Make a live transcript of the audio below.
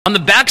On the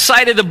back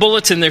side of the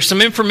bulletin, there's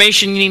some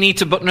information you need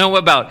to know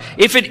about.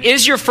 If it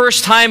is your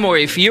first time, or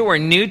if you are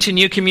new to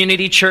New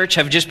Community Church,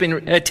 have just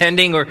been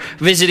attending or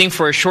visiting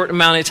for a short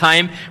amount of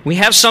time, we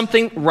have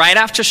something right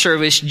after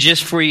service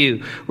just for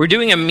you. We're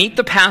doing a Meet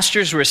the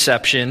Pastors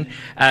reception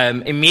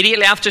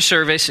immediately after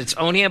service. It's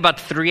only about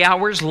 3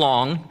 hours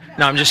long.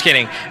 No, I'm just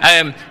kidding.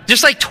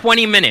 Just like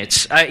 20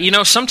 minutes.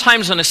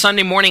 Sometimes on a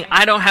Sunday morning,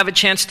 I don't have a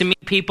chance to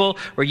meet people,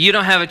 or you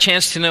don't have a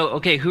chance to know,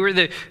 okay,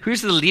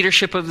 who's the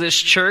leadership of this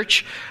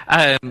church?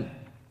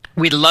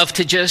 We'd love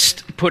to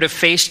just put a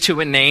face to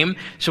a name.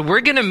 So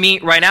we're going to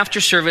meet right after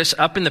service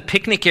up in the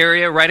picnic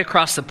area right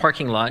across the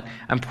parking lot.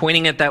 I'm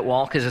pointing at that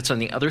wall because it's on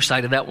the other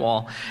side of that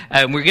wall.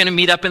 We're going to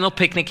meet up in the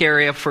picnic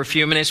area for a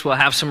few minutes. We'll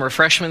have some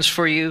refreshments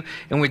for you,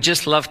 and we'd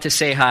just love to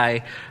say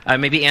hi,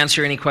 maybe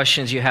answer any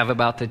questions you have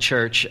about the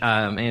church,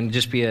 and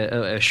just be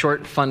a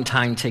short, fun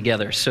time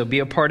together. So be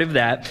a part of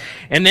that.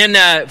 And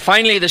then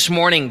finally this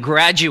morning,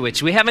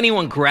 graduates. We have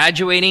anyone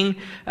graduating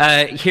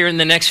here in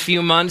the next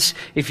few months?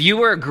 If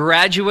you are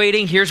graduating,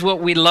 here's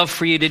what we'd love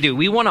for you to do.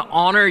 We want to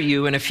honor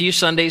you. In a few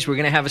Sundays, we're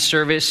going to have a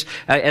service,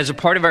 as a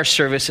part of our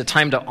service, a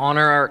time to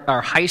honor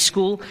our high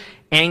school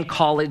and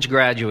college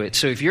graduates.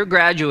 So if you're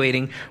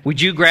graduating,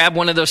 would you grab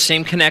one of those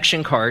same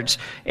connection cards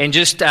and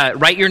just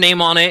write your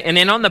name on it, and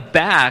then on the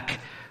back,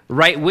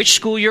 write which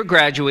school you're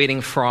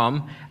graduating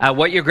from,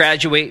 what your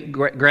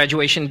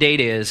graduation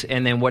date is,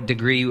 and then what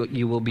degree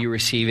you will be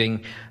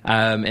receiving,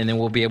 and then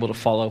we'll be able to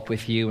follow up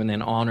with you and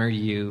then honor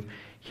you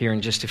here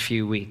in just a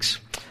few weeks.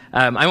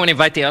 I want to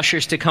invite the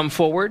ushers to come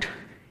forward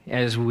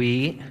as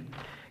we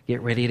get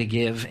ready to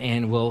give,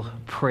 and we'll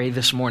pray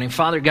this morning.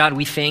 Father God,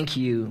 we thank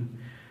you.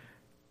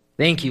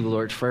 Thank you,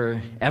 Lord,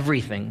 for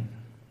everything.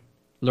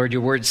 Lord,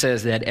 your word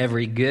says that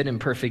every good and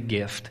perfect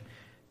gift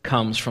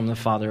comes from the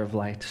Father of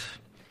lights.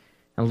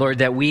 And Lord,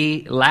 that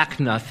we lack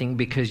nothing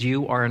because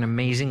you are an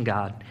amazing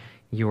God.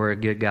 You are a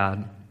good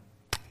God.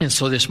 And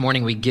so this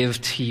morning we give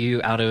to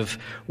you out of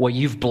what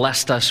you've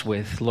blessed us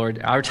with,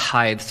 Lord, our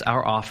tithes,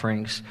 our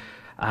offerings,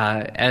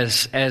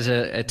 as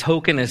a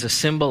token, as a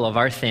symbol of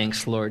our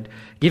thanks, Lord,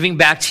 giving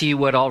back to you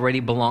what already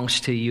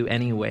belongs to you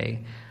anyway.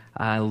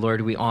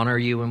 Lord, we honor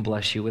you and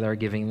bless you with our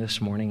giving this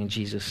morning in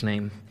Jesus'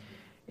 name.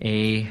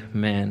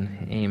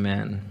 Amen.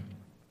 Amen.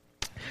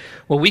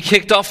 Well, we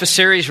kicked off a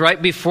series right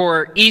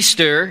before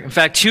Easter. In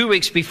fact, 2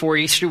 weeks before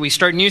Easter, we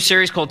started a new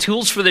series called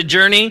Tools for the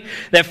Journey.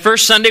 That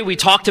first Sunday, we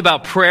talked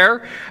about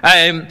prayer.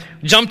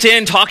 Jumped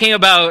in talking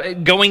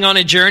about going on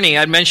a journey.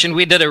 I'd mentioned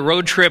we did a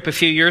road trip a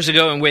few years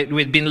ago, and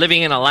we'd been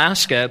living in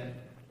Alaska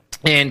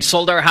and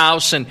sold our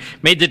house and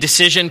made the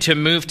decision to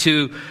move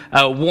to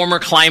warmer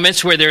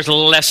climates where there's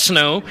less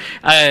snow.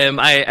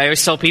 I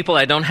always tell people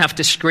I don't have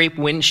to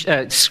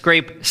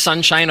scrape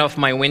sunshine off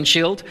my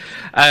windshield,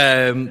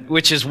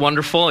 which is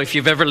wonderful. If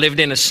you've ever lived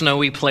in a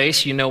snowy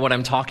place, you know what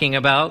I'm talking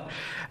about.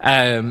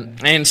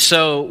 And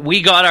so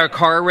we got our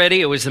car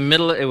ready. It was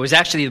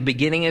actually the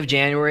beginning of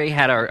January,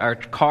 had our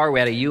car, we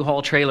had a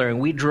U-Haul trailer, and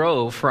we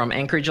drove from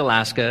Anchorage,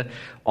 Alaska,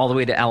 all the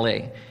way to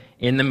LA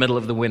in the middle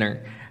of the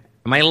winter.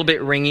 Am I a little bit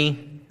ringy?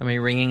 Am I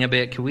ringing a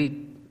bit? Can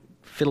we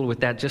fiddle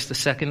with that just a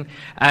second?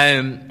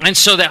 And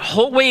so that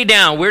whole way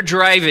down, we're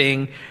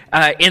driving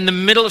in the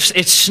middle of,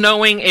 it's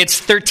snowing, it's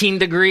 13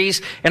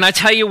 degrees. And I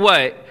tell you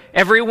what,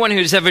 everyone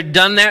who's ever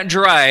done that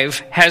drive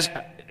has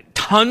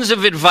tons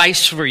of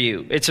advice for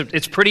you.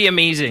 It's pretty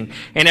amazing.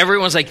 And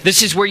everyone's like,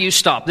 this is where you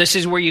stop. This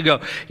is where you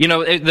go. You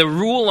know, the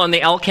rule on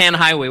the Alcan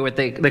Highway, what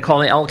they call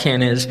the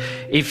Alcan, is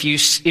if you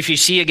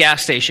see a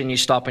gas station, you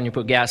stop and you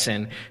put gas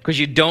in, because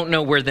you don't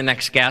know where the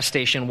next gas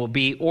station will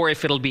be or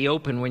if it'll be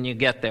open when you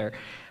get there.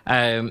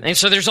 And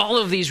so there's all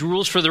of these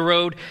rules for the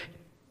road.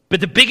 But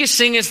the biggest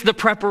thing is the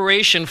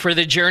preparation for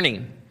the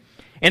journey.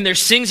 And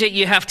there's things that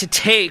you have to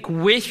take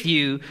with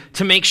you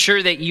to make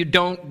sure that you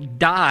don't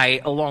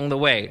die along the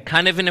way.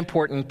 Kind of an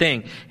important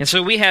thing. And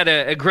so we had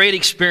a great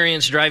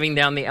experience driving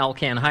down the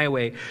Alcan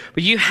Highway.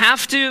 But you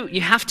have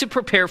to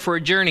prepare for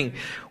a journey.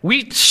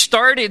 We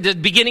started at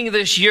the beginning of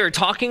this year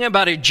talking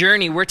about a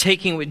journey we're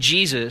taking with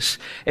Jesus.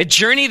 A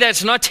journey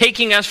that's not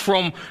taking us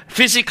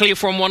physically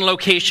from one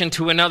location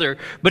to another,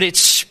 but it's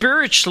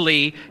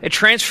spiritually a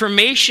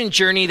transformation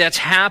journey that's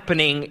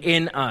happening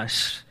in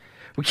us.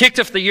 We kicked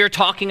off the year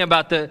talking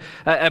about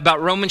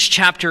about Romans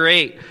chapter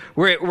 8,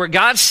 where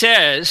God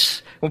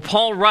says, when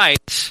Paul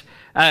writes,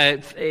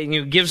 God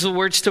gives the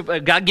words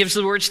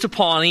to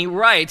Paul, and he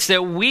writes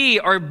that we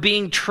are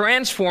being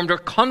transformed or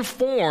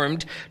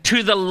conformed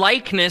to the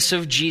likeness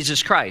of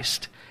Jesus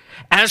Christ.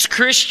 As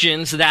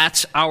Christians,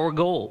 that's our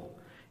goal.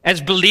 As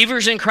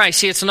believers in Christ,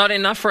 see, it's not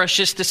enough for us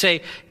just to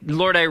say,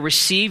 Lord, I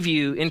receive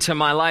you into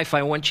my life.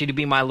 I want you to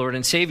be my Lord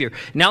and Savior.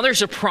 Now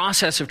there's a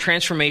process of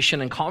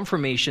transformation and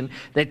confirmation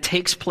that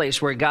takes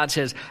place where God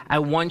says, I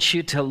want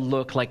you to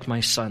look like my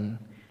son.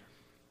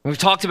 We've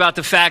talked about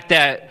the fact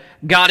that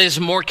God is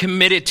more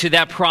committed to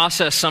that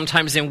process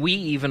sometimes than we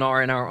even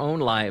are in our own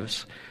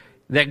lives.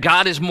 That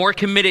God is more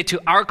committed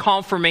to our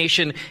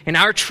confirmation and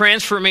our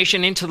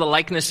transformation into the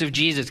likeness of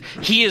Jesus.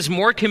 He is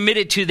more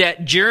committed to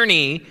that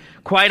journey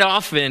quite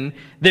often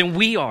than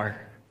we are.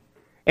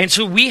 And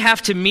so we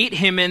have to meet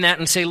him in that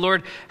and say,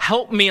 Lord,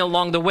 help me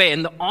along the way.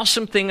 And the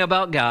awesome thing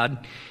about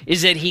God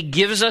is that he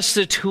gives us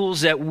the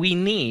tools that we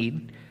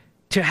need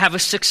to have a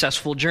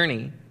successful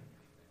journey.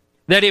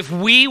 That if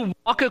we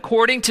walk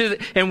according to,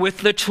 and with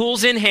the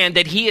tools in hand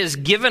that he has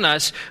given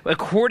us,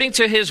 according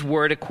to his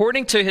word,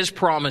 according to his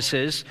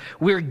promises,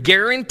 we're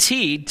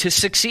guaranteed to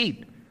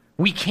succeed.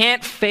 We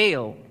can't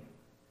fail.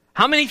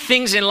 How many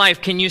things in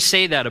life can you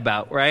say that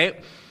about,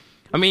 right?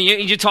 I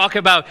mean, you talk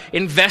about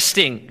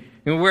investing.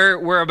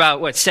 We're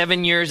about,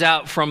 7 years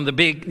out from the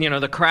big,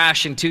 the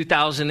crash in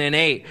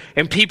 2008.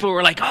 And people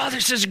were like, oh,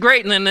 this is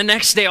great. And then the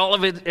next day, all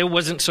of it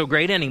wasn't so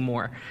great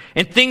anymore.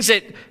 And things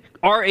that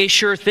are a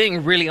sure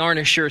thing really aren't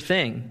a sure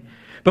thing.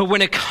 But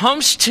when it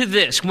comes to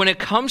this, when it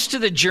comes to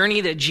the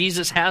journey that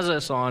Jesus has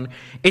us on,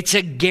 it's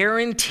a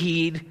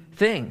guaranteed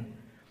thing.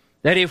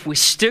 That if we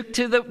stick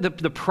to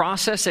the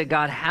process that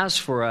God has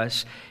for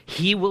us,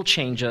 he will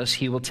change us.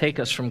 He will take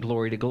us from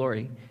glory to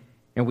glory.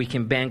 And we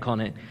can bank on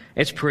it.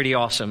 It's pretty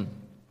awesome.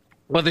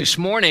 Well, this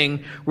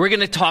morning, we're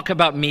going to talk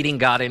about meeting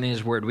God in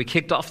his word. We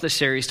kicked off the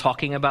series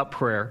talking about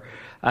prayer.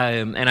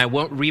 And I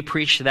won't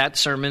re-preach that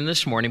sermon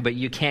this morning, but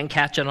you can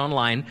catch it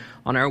online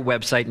on our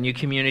website,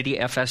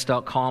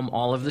 newcommunityfs.com.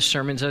 All of the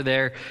sermons are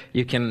there.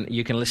 You can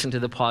listen to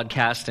the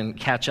podcast and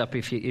catch up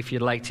if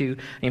you'd like to.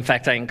 In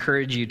fact, I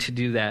encourage you to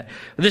do that.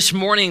 This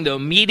morning, though,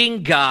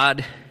 meeting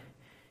God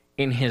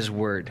in his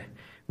word.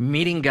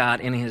 Meeting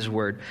God in his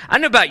word. I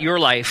don't know about your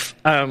life,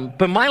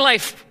 but my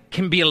life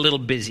can be a little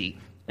busy.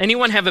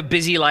 Anyone have a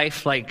busy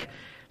life? Like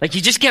you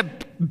just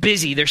get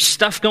busy. There's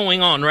stuff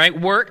going on, right?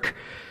 Work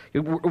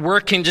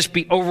can just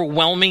be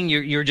overwhelming.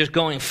 You're just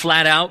going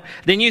flat out.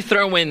 Then you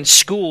throw in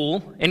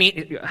school.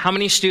 How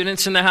many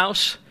students in the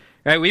house?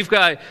 Right? We've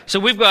got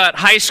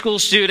high school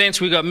students.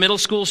 We've got middle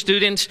school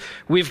students.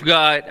 We've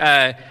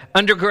got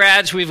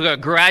undergrads. We've got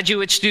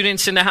graduate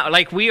students in the house.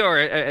 Like we are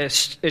a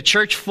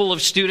church full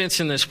of students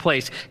in this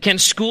place. Can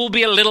school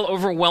be a little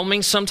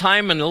overwhelming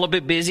sometime and a little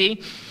bit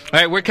busy? All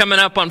right, we're coming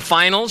up on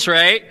finals,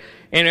 right?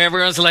 And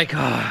everyone's like,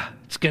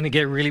 it's going to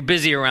get really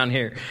busy around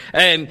here.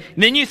 And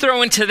then you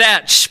throw into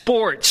that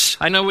sports.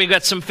 I know we've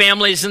got some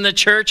families in the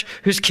church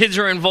whose kids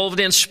are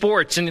involved in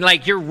sports. And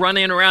like you're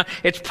running around.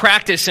 It's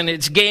practice and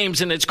it's games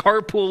and it's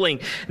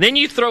carpooling. Then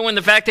you throw in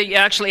the fact that you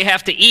actually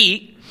have to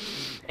eat.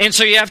 And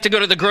so you have to go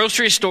to the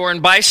grocery store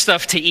and buy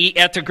stuff to eat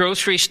at the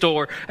grocery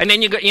store. And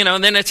then you go,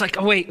 and then it's like,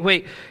 oh,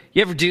 wait.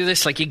 You ever do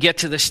this? Like you get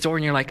to the store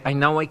and you're like, I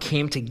know I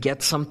came to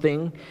get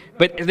something,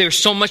 but there's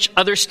so much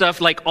other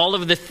stuff, like all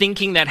of the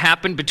thinking that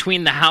happened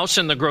between the house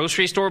and the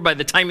grocery store. By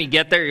the time you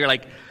get there, you're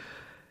like,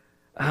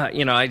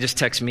 I just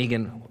text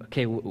Megan,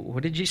 okay,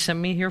 what did you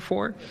send me here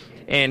for?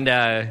 And,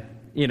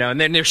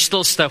 and then there's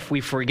still stuff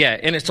we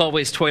forget, and it's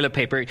always toilet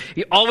paper.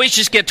 You always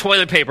just get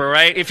toilet paper,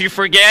 right? If you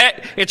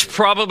forget, it's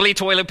probably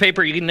toilet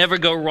paper. You can never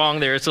go wrong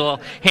there. It's a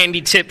little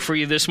handy tip for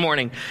you this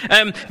morning.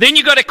 Then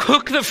you got to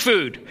cook the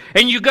food,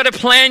 and you got to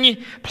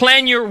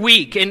plan your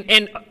week.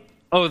 And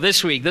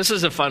this week, this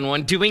is a fun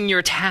one, doing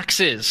your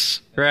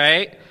taxes,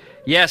 right?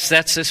 Yes,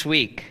 that's this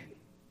week.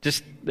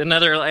 Just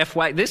another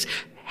FY. This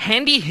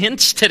handy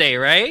hints today,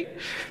 right?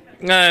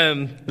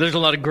 There's a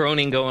lot of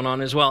groaning going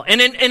on as well.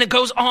 And it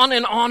goes on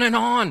and on and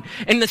on.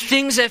 And the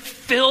things that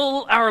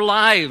fill our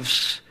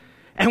lives.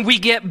 And we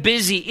get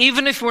busy.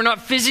 Even if we're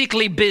not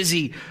physically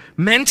busy,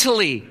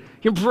 mentally,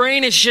 your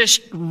brain is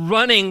just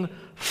running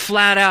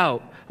flat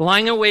out.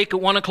 Lying awake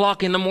at 1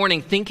 o'clock in the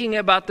morning, thinking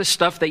about the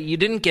stuff that you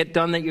didn't get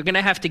done, that you're going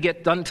to have to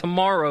get done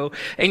tomorrow.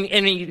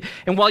 And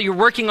while you're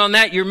working on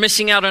that, you're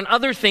missing out on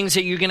other things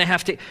that you're going to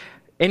have to...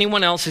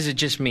 Anyone else? Is it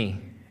just me?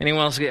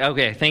 Anyone else?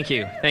 Okay, thank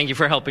you. Thank you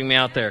for helping me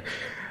out there.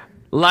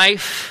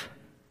 Life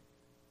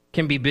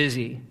can be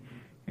busy.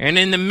 And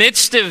in the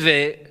midst of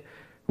it,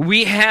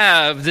 we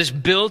have this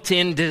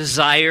built-in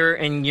desire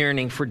and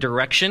yearning for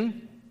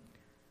direction,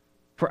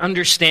 for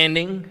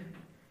understanding,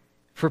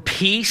 for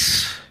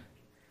peace,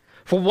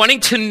 for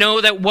wanting to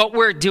know that what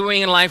we're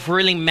doing in life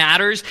really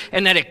matters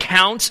and that it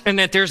counts and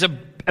that there's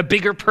a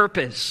bigger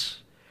purpose.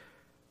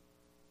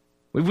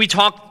 We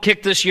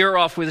kicked this year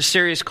off with a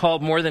series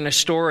called More Than a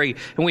Story,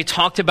 and we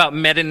talked about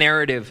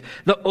meta-narrative,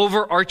 the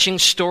overarching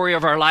story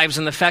of our lives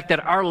and the fact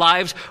that our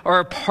lives are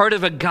a part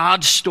of a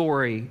God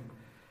story.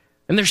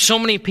 And there's so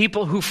many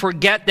people who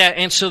forget that,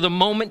 and so the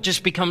moment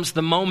just becomes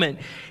the moment.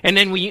 And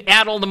then when you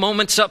add all the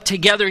moments up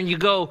together and you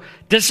go,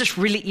 does this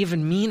really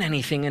even mean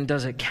anything, and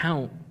does it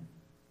count?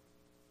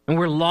 And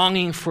we're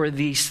longing for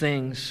these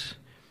things.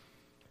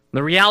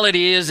 The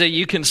reality is that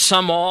you can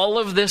sum all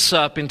of this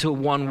up into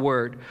one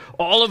word.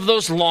 All of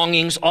those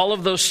longings, all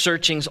of those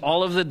searchings,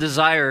 all of the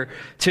desire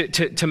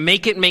to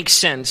make it make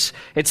sense.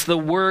 It's the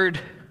word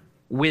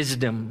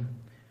wisdom.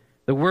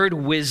 The word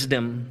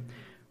wisdom.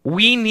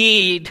 We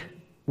need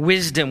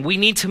wisdom. We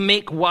need to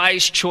make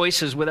wise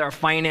choices with our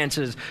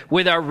finances,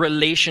 with our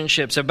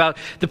relationships, about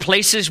the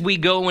places we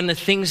go and the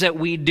things that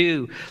we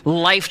do.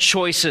 Life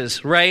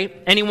choices, right?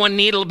 Anyone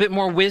need a little bit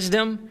more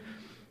wisdom?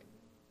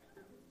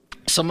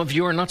 Some of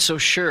you are not so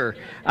sure.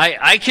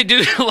 I could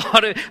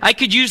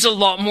use a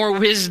lot more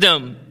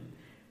wisdom.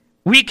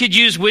 We could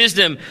use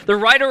wisdom. The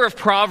writer of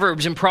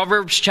Proverbs in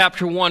Proverbs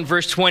chapter 1,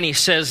 verse 20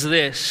 says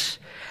this,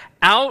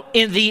 "Out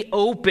in the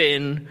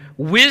open,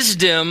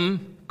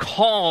 wisdom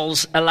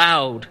calls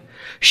aloud.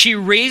 She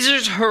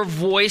raises her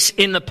voice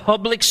in the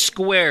public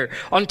square.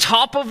 On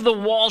top of the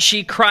wall,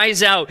 she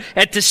cries out.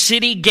 At the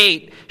city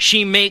gate,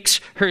 she makes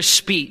her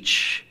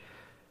speech."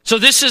 So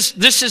this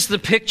is the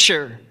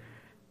picture.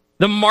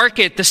 The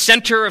market, the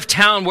center of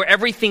town where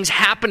everything's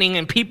happening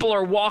and people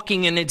are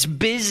walking and it's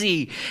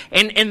busy.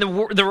 And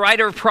the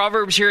writer of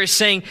Proverbs here is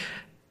saying,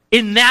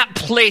 in that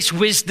place,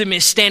 wisdom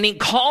is standing,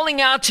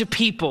 calling out to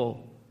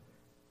people.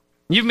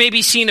 You've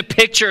maybe seen a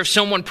picture of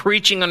someone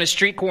preaching on a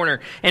street corner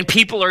and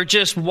people are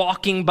just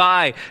walking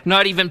by,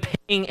 not even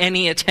paying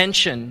any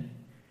attention.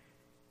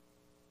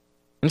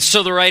 And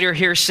so the writer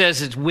here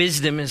says that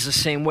wisdom is the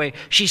same way.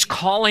 She's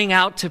calling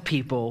out to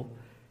people,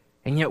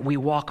 and yet we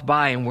walk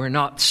by and we're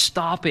not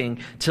stopping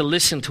to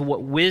listen to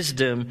what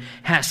wisdom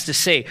has to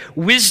say.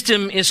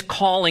 Wisdom is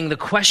calling. The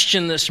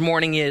question this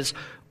morning is,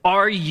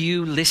 are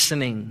you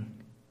listening?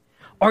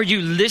 Are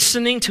you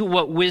listening to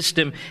what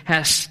wisdom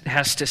has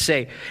to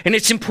say? And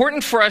it's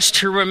important for us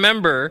to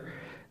remember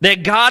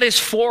that God is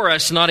for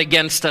us, not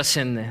against us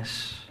in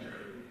this.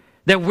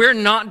 That we're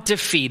not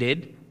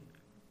defeated,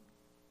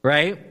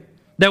 right?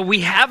 That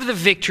we have the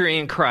victory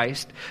in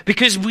Christ,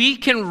 because we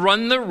can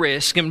run the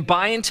risk and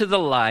buy into the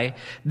lie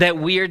that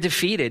we are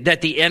defeated,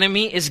 that the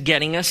enemy is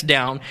getting us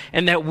down,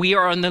 and that we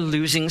are on the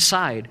losing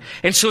side.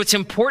 And so it's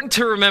important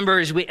to remember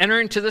as we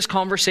enter into this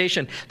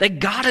conversation that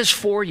God is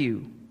for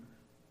you.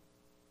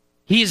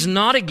 He is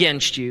not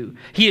against you.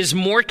 He is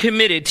more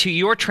committed to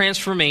your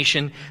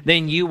transformation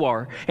than you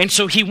are. And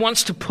so he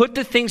wants to put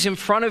the things in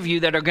front of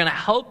you that are going to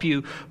help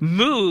you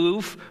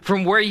move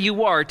from where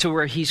you are to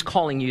where he's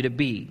calling you to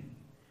be.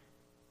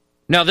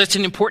 Now, that's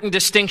an important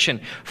distinction.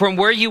 From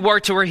where you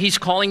are to where he's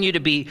calling you to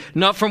be,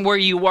 not from where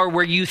you are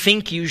where you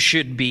think you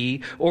should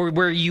be or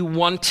where you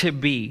want to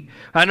be.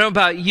 I don't know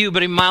about you,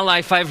 but in my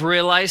life, I've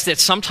realized that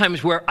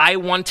sometimes where I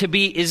want to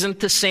be isn't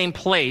the same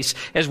place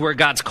as where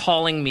God's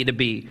calling me to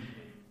be.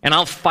 And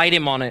I'll fight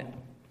him on it.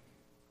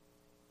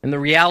 And the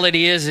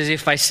reality is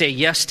if I say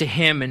yes to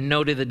him and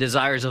no to the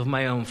desires of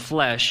my own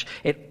flesh,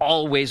 it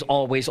always,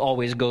 always,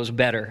 always goes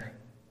better.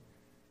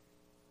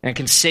 And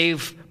can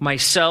save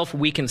myself,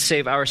 we can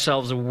save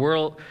ourselves a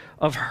world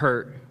of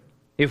hurt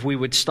if we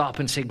would stop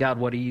and say, God,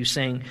 what are you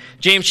saying?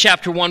 James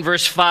chapter 1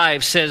 verse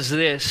 5 says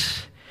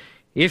this,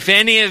 "If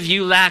any of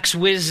you lacks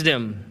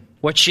wisdom,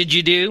 what should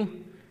you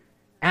do?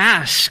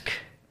 Ask.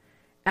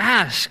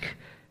 Ask.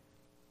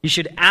 You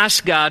should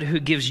ask God, who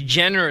gives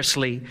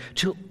generously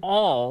to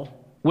all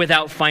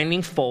without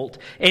finding fault,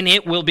 and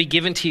it will be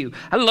given to you."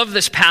 I love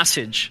this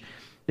passage.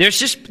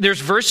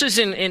 There's verses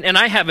and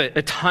I have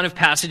a ton of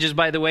passages,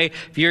 by the way.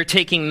 If you're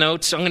taking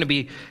notes, I'm going to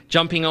be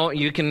jumping on.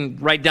 You can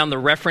write down the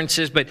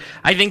references, but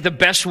I think the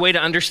best way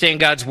to understand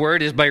God's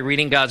word is by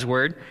reading God's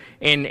word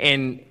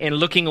and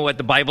looking at what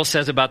the Bible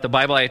says about the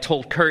Bible. I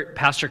told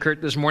Pastor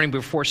Kurt this morning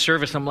before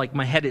service, I'm like,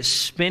 my head is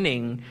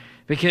spinning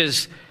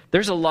because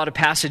there's a lot of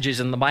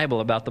passages in the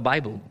Bible about the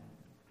Bible,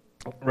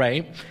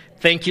 right?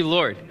 Thank you,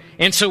 Lord.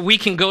 And so we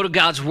can go to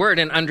God's word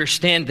and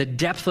understand the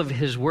depth of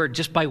his word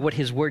just by what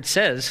his word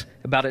says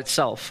about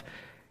itself.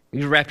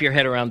 You wrap your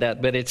head around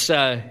that, but it's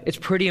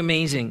pretty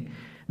amazing.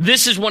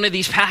 This is one of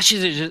these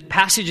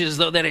passages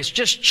though, that is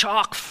just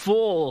chock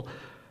full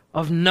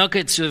of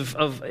nuggets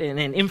of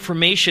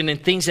information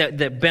and things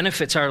that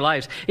benefits our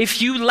lives.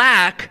 If you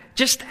lack,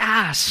 just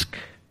ask.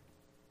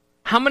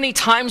 How many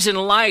times in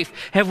life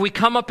have we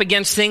come up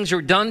against things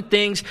or done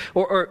things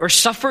or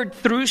suffered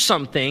through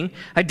something?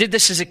 I did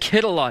this as a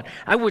kid a lot.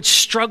 I would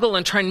struggle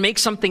and try and make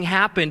something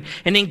happen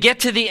and then get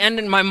to the end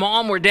and my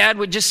mom or dad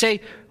would just say,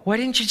 "Why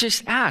didn't you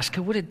just ask?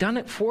 I would have done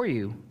it for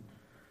you."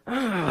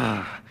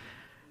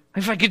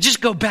 If I could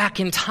just go back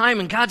in time,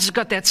 and God's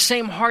got that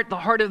same heart, the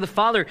heart of the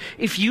Father.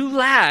 If you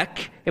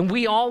lack, and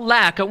we all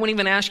lack, I wouldn't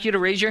even ask you to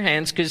raise your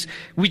hands because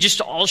we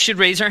just all should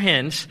raise our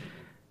hands.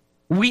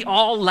 We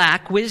all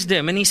lack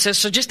wisdom. And he says,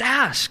 so just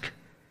ask.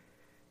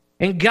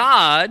 And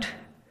God,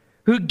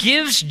 who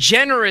gives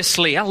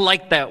generously, I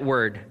like that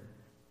word.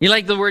 You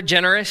like the word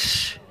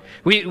generous?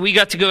 We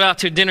got to go out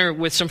to dinner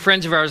with some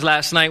friends of ours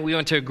last night. We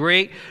went to a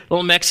great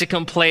little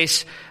Mexican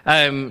place.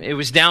 It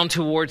was down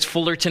towards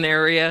Fullerton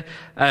area.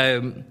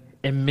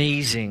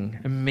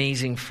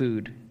 Amazing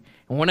food.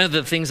 And one of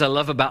the things I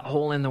love about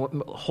hole in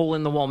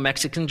the wall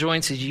Mexican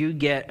joints is you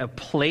get a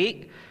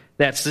plate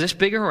that's this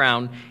big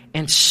around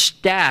and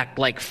stacked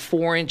like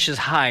 4 inches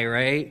high,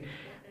 right?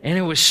 And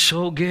it was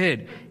so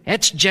good.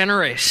 That's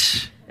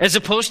generous. As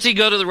opposed to you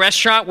go to the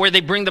restaurant where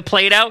they bring the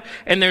plate out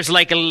and there's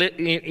like and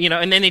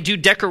then they do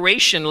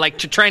decoration like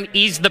to try and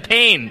ease the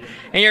pain.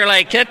 And you're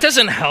like, that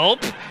doesn't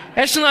help.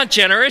 That's not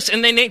generous.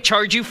 And then they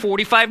charge you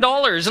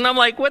 $45. And I'm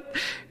like, what?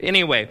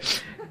 Anyway,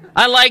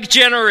 I like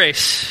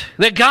generous.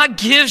 That God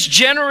gives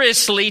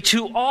generously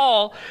to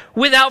all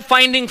without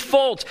finding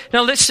fault.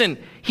 Now listen,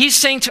 he's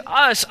saying to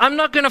us, I'm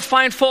not going to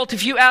find fault.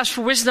 If you ask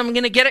for wisdom, I'm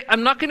going to get it.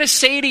 I'm not going to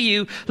say to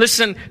you,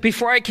 listen,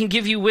 before I can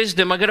give you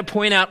wisdom, I got to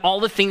point out all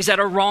the things that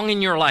are wrong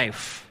in your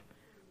life.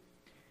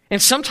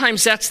 And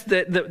sometimes that's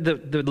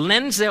the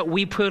lens that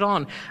we put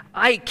on.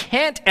 I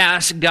can't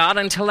ask God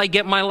until I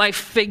get my life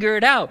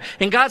figured out.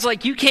 And God's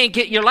like, you can't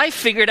get your life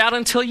figured out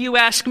until you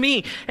ask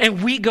me.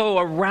 And we go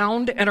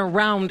around and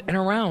around and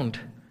around.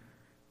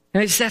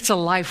 And that's a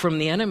lie from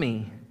the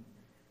enemy.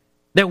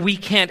 That we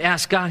can't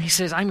ask God. He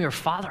says, I'm your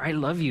Father, I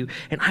love you,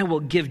 and I will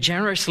give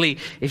generously.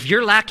 If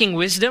you're lacking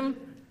wisdom,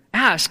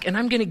 ask, and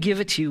I'm going to give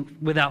it to you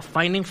without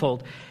finding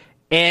fault.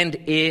 And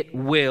it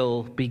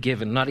will be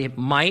given. Not it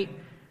might,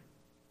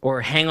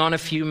 or hang on a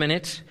few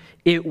minutes.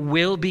 It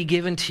will be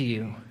given to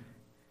you.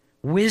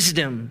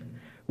 Wisdom.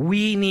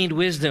 We need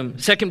wisdom.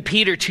 2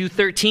 Peter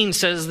 2:13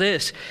 says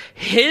this,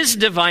 His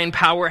divine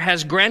power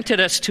has granted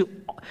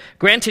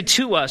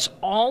to us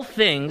all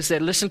things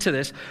that, listen to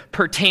this,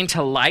 pertain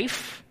to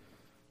life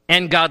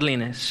and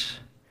godliness,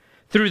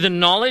 through the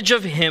knowledge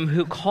of Him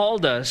who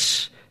called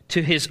us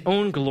to His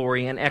own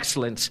glory and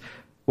excellence.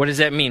 What does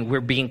that mean?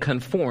 We're being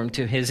conformed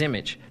to His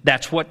image.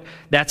 That's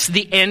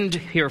the end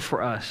here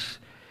for us.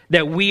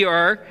 That we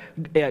are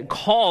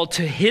called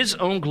to His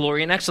own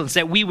glory and excellence,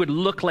 that we would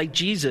look like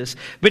Jesus.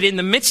 But in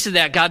the midst of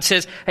that, God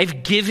says,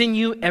 I've given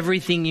you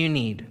everything you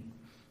need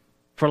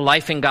for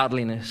life and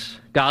godliness.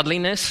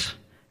 Godliness,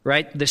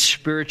 right? The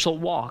spiritual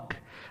walk.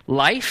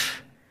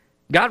 Life,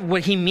 God,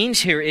 what He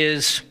means here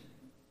is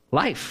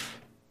life.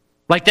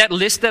 Like that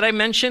list that I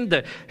mentioned,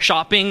 the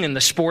shopping and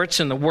the sports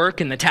and the work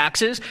and the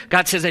taxes,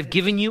 God says, I've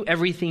given you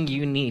everything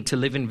you need to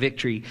live in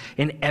victory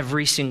in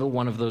every single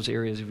one of those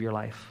areas of your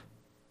life.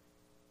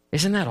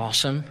 Isn't that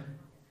awesome?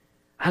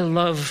 I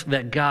love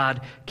that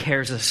God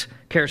cares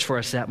for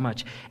us that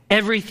much.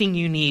 Everything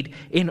you need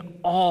in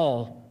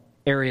all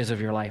areas of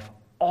your life.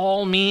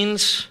 All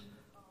means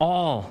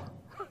all.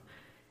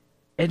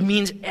 It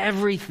means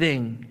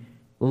everything.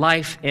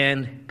 Life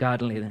and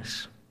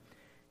godliness.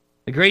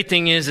 The great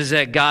thing is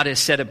that God has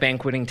set a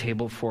banqueting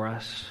table for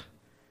us.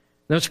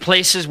 Those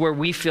places where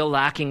we feel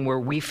lacking, where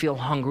we feel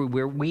hungry,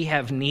 where we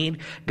have need,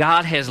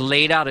 God has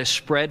laid out a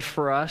spread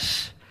for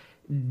us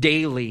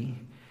daily.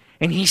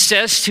 And He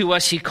says to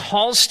us, He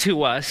calls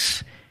to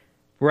us,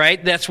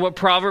 right? That's what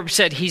Proverbs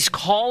said. He's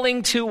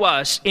calling to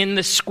us in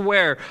the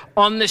square,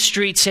 on the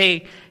street,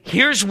 say,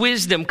 here's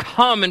wisdom,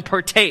 come and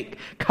partake,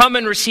 come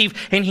and receive.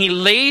 And He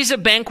lays a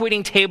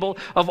banqueting table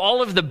of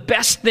all of the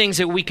best things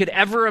that we could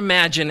ever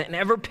imagine and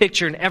ever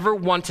picture and ever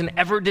want and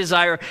ever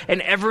desire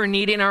and ever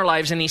need in our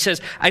lives. And He says,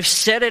 I've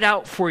set it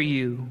out for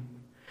you.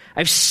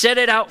 I've set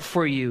it out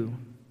for you.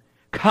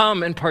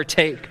 Come and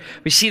partake.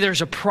 We see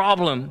there's a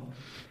problem.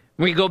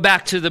 When we go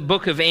back to the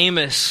book of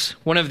Amos,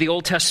 one of the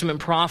Old Testament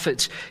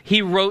prophets,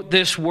 he wrote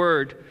this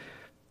word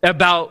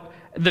about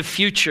the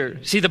future.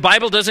 See, the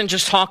Bible doesn't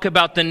just talk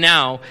about the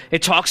now.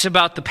 It talks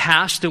about the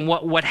past and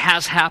what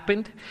has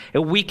happened.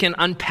 And we can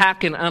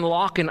unpack and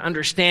unlock and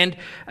understand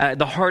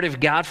the heart of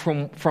God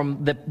from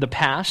the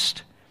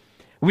past.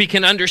 We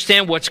can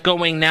understand what's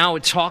going now.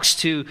 It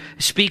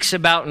speaks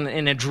about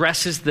and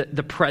addresses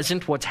the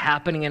present, what's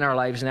happening in our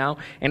lives now,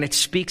 and it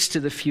speaks to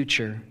the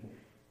future.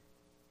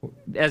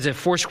 As a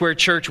Foursquare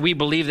church, we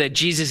believe that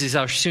Jesus is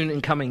our soon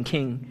and coming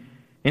King.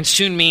 And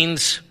soon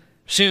means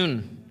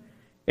soon.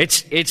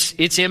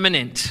 It's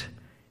imminent.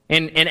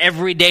 And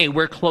every day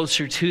we're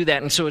closer to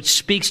that. And so it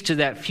speaks to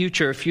that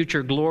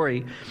future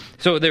glory.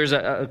 So there's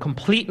a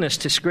completeness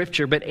to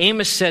Scripture. But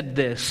Amos said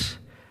this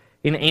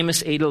in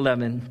Amos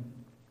 8:11.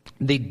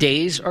 The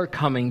days are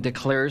coming,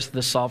 declares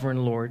the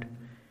sovereign Lord,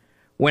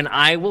 when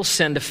I will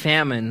send a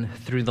famine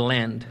through the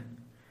land.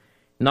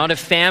 Not a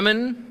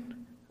famine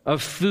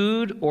of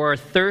food or a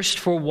thirst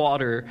for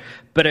water,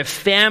 but a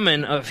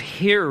famine of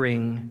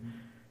hearing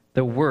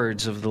the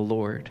words of the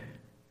Lord.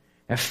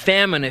 A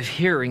famine of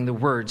hearing the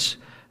words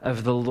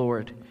of the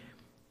Lord.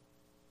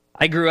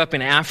 I grew up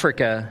in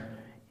Africa,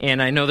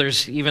 and I know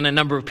there's even a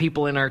number of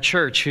people in our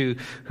church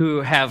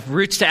who have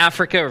roots to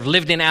Africa or have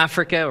lived in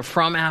Africa or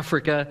from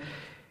Africa.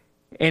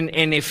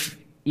 And if,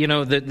 you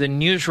know, the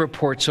news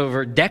reports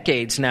over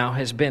decades now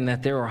has been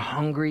that there are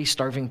hungry,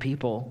 starving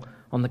people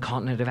on the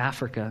continent of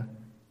Africa.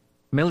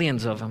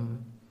 Millions of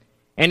them.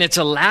 And it's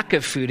a lack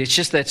of food. It's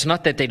just that it's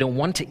not that they don't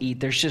want to eat.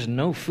 There's just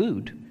no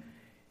food.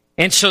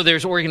 And so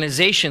there's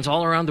organizations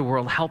all around the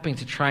world helping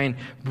to try and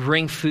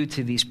bring food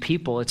to these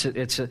people. It's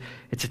a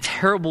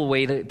terrible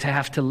way to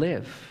have to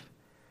live.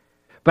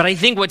 But I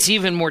think what's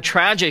even more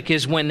tragic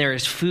is when there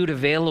is food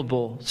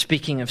available,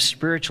 speaking of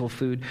spiritual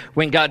food,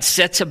 when God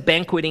sets a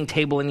banqueting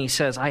table and He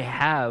says, I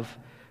have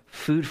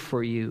food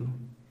for you.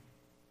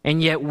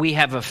 And yet we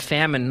have a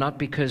famine, not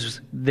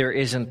because there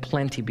isn't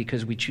plenty,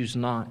 because we choose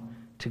not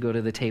to go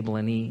to the table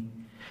and eat.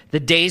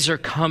 The days are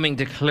coming,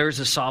 declares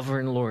the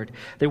sovereign Lord.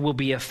 There will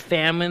be a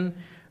famine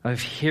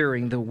of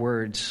hearing the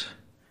words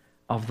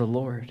of the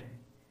Lord.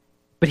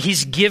 But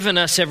He's given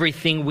us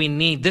everything we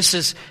need. This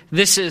is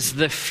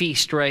the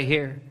feast right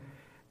here.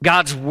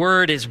 God's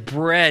word is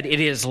bread. It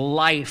is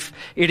life.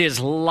 It is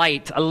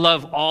light. I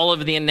love all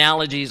of the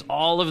analogies,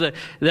 all of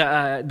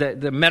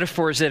the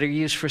metaphors that are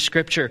used for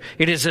Scripture.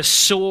 It is a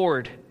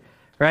sword,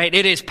 right?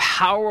 It is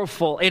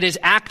powerful. It is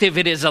active.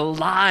 It is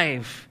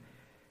alive.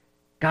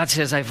 God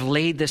says, I've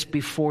laid this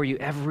before you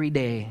every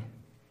day.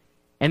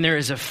 And there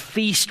is a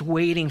feast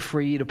waiting for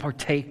you to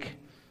partake,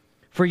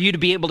 for you to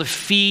be able to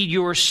feed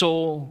your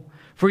soul,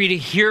 for you to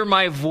hear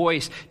my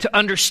voice, to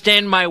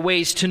understand my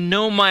ways, to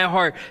know my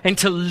heart, and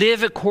to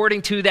live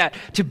according to that,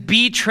 to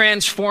be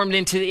transformed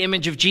into the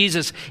image of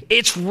Jesus.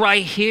 It's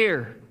right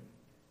here.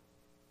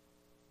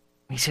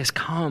 He says,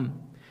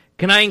 come.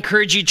 Can I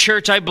encourage you,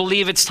 church? I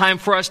believe it's time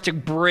for us to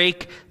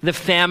break the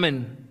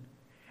famine.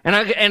 And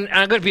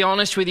I'm going to be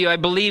honest with you. I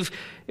believe,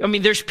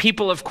 there's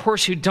people, of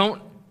course, who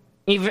don't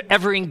even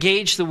ever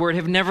engage the Word,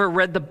 have never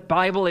read the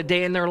Bible a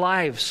day in their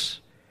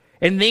lives.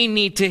 And they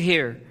need to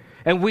hear.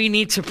 And we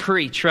need to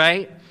preach,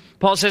 right?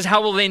 Paul says,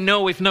 how will they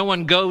know if no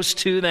one goes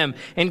to them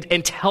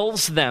and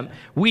tells them?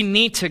 We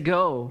need to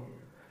go.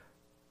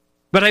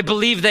 But I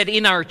believe that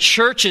in our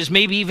churches,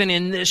 maybe even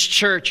in this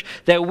church,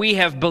 that we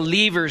have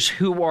believers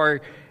who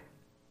are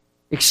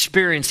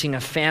experiencing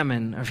a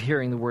famine of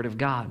hearing the Word of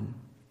God.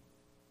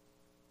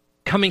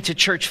 Coming to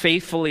church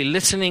faithfully,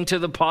 listening to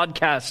the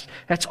podcast,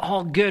 that's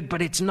all good,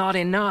 but it's not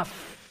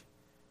enough.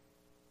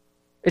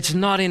 It's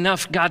not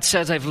enough. God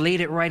says, I've laid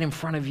it right in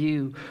front of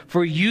you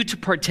for you to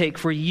partake,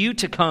 for you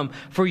to come,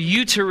 for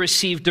you to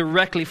receive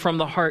directly from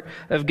the heart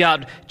of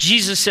God.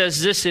 Jesus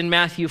says this in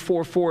Matthew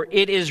 4:4,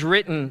 it is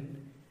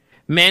written,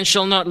 man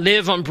shall not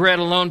live on bread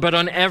alone, but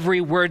on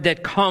every word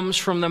that comes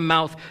from the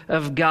mouth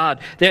of God.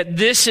 That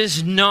this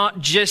is not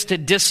just a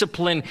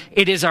discipline,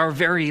 it is our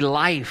very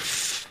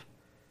life.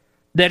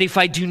 That if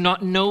I do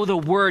not know the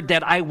word,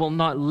 that I will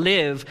not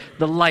live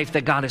the life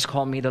that God has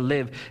called me to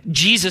live.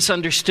 Jesus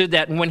understood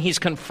that. And when he's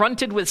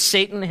confronted with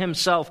Satan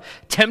himself,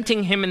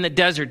 tempting him in the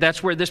desert,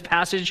 that's where this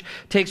passage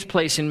takes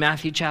place in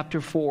Matthew chapter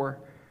 4.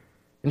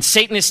 And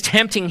Satan is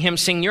tempting him,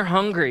 saying, you're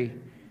hungry.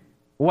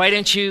 Why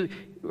don't you,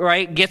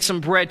 get some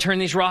bread, turn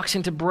these rocks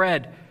into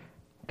bread?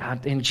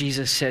 God, and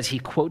Jesus says, he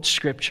quotes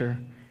scripture,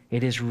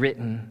 it is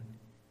written.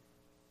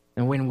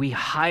 And when we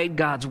hide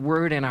God's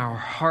word in our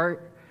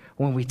heart,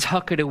 when we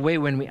tuck it away,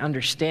 when we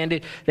understand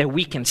it, that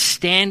we can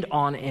stand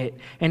on it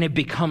and it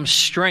becomes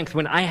strength.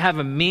 When I have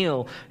a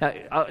meal,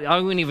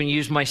 I wouldn't even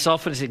use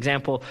myself as an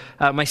example.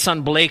 My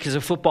son Blake is a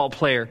football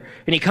player,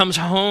 and he comes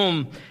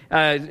home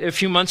a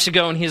few months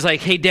ago and he's like,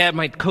 hey, Dad,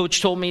 my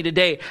coach told me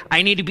today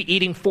I need to be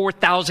eating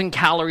 4,000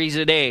 calories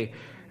a day.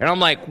 And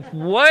I'm like,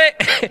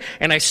 what?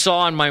 And I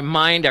saw in my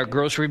mind our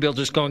grocery bill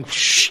just going,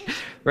 shh,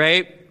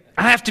 right?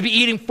 I have to be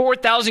eating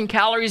 4,000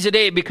 calories a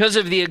day because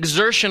of the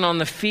exertion on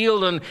the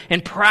field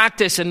and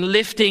practice and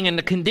lifting and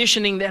the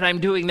conditioning that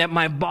I'm doing, that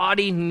my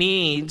body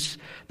needs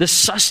the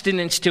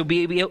sustenance to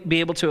be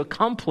able to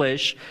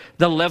accomplish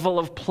the level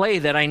of play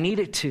that I need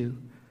it to.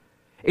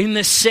 In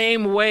the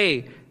same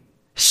way,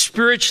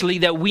 spiritually,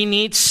 that we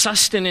need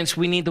sustenance,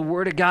 we need the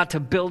Word of God to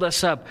build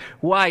us up.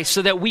 Why?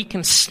 So that we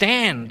can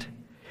stand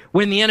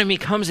when the enemy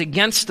comes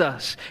against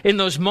us, in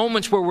those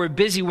moments where we're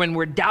busy, when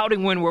we're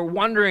doubting, when we're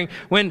wondering,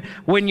 when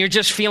you're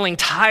just feeling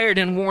tired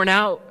and worn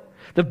out.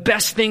 The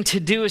best thing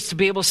to do is to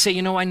be able to say,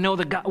 I know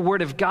the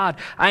Word of God.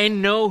 I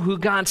know who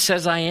God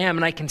says I am,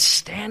 and I can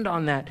stand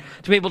on that.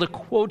 To be able to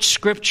quote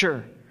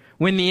Scripture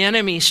when the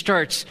enemy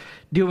starts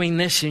doing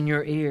this in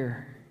your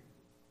ear.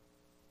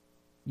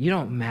 You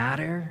don't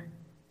matter.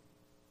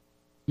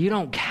 You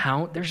don't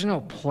count. There's no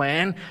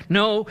plan.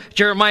 No,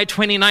 Jeremiah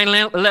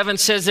 29:11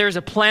 says there's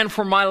a plan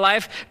for my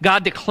life.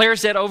 God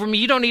declares that over me.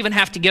 You don't even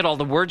have to get all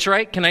the words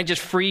right. Can I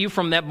just free you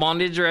from that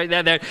bondage, right?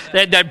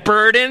 That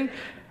burden?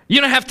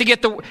 You don't have to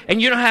get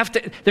and you don't have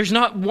to, there's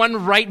not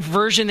one right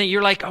version that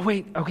you're like, oh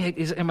wait, okay,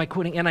 am I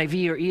quoting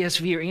NIV or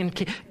ESV or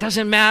ENK?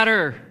 Doesn't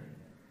matter.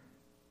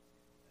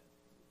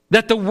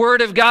 That the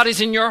Word of God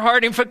is in your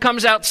heart. If it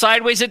comes out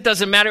sideways, it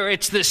doesn't matter.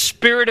 It's the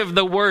Spirit of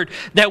the Word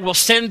that will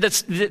send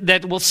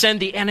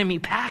the enemy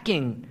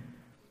packing.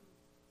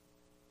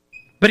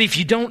 But if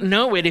you don't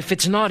know it, if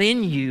it's not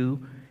in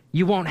you,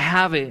 you won't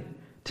have it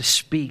to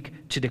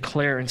speak, to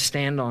declare, and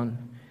stand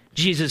on.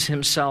 Jesus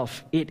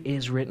himself, it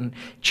is written.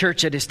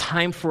 Church, it is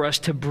time for us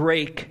to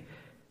break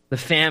the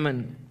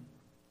famine.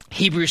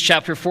 Hebrews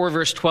chapter 4,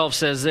 verse 12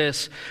 says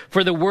this,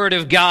 for the Word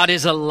of God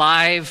is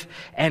alive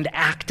and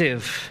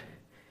active,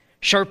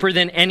 sharper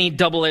than any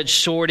double-edged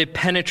sword. It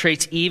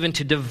penetrates even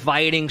to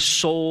dividing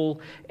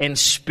soul and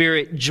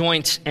spirit,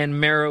 joints and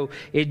marrow.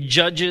 It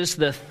judges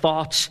the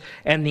thoughts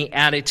and the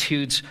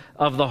attitudes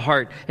of the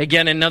heart.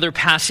 Again, another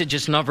passage.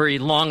 It's not very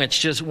long. It's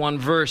just one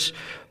verse.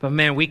 But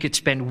man, we could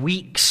spend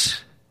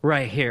weeks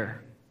right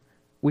here.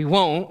 We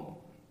won't.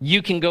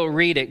 You can go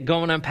read it.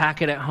 Go and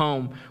unpack it at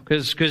home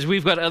because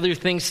we've got other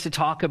things to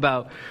talk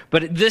about.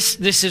 But this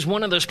is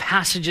one of those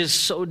passages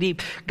so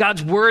deep.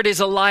 God's Word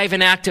is alive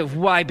and active.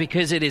 Why?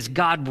 Because it is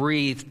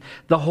God-breathed,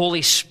 the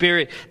Holy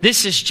Spirit.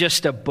 This is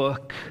just a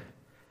book.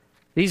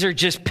 These are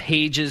just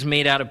pages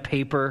made out of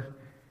paper.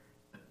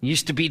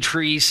 Used to be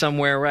trees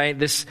somewhere, right?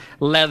 This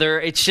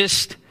leather. It's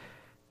just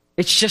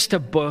a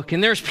book.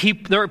 And there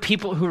are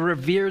people who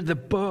revere the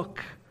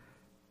book.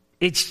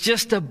 It's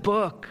just a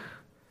book.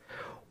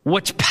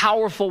 What's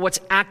powerful, what's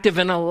active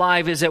and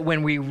alive is that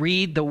when we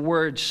read the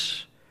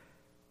words,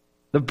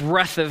 the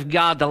breath of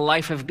God, the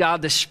life of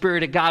God, the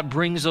Spirit of God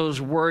brings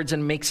those words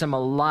and makes them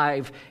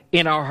alive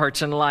in our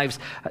hearts and lives.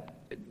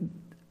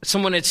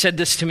 Someone had said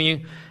this to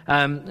me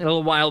a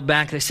little while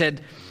back. They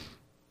said,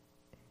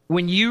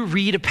 when you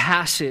read a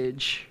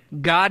passage,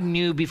 God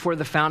knew before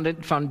the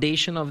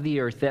foundation of the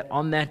earth that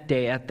on that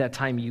day, at that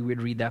time, you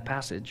would read that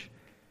passage.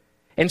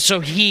 And so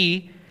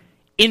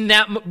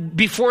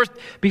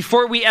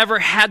before we ever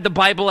had the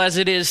Bible as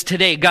it is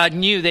today, God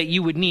knew that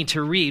you would need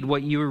to read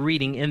what you were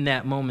reading in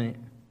that moment.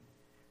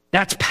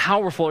 That's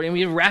powerful. And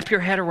you wrap your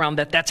head around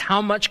that. That's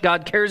how much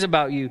God cares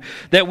about you.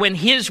 That when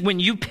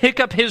you pick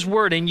up His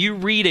word and you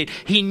read it,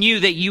 He knew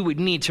that you would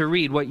need to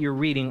read what you're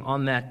reading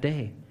on that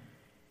day.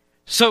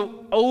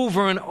 So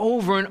over and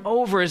over and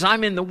over, as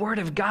I'm in the Word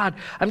of God,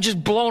 I'm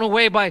just blown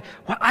away by,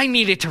 well, I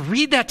needed to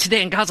read that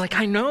today. And God's like,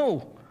 I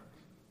know.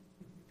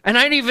 And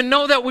I didn't even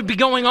know that would be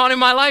going on in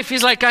my life.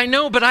 He's like, I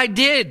know, but I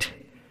did.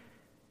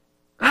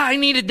 I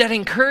needed that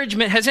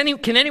encouragement.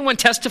 Can anyone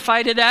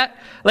testify to that?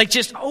 Like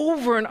just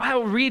over and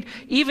I'll read,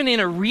 even in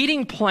a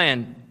reading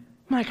plan.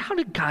 I'm like, how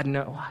did God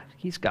know?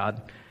 He's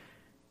God.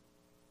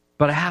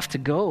 But I have to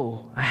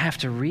go. I have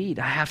to read.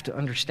 I have to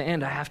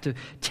understand. I have to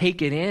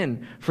take it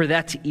in for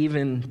that to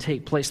even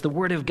take place. The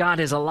Word of God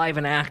is alive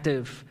and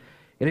active.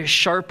 It is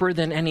sharper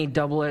than any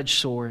double-edged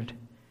sword.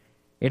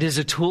 It is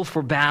a tool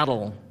for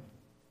battle.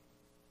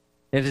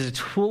 It is a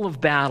tool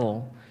of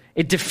battle.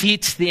 It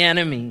defeats the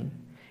enemy.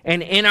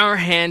 And in our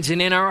hands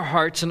and in our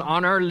hearts and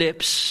on our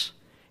lips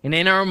and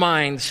in our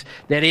minds,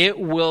 that it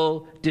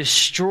will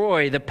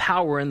destroy the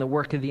power and the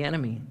work of the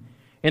enemy.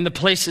 In the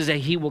places that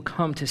he will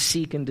come to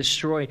seek and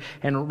destroy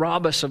and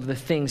rob us of the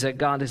things that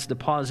God is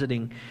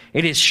depositing.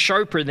 It is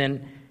sharper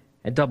than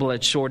a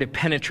double-edged sword. It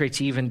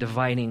penetrates even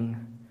dividing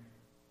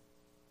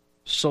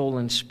soul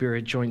and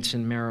spirit, joints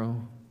and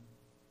marrow,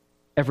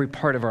 every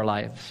part of our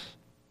lives.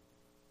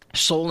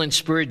 Soul and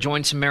spirit,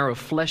 joints and marrow,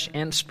 flesh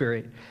and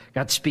spirit.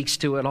 God speaks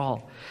to it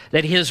all.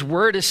 That His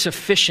word is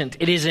sufficient.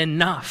 It is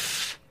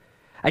enough.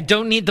 I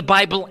don't need the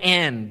Bible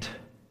and.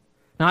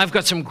 Now I've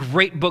got some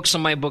great books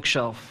on my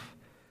bookshelf.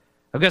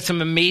 I've got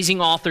some amazing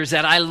authors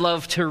that I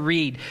love to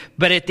read.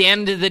 But at the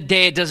end of the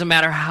day, it doesn't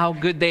matter how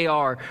good they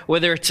are.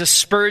 Whether it's a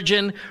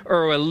Spurgeon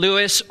or a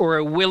Lewis or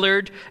a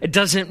Willard, it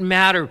doesn't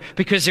matter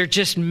because they're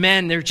just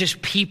men. They're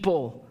just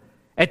people.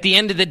 At the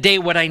end of the day,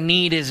 what I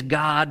need is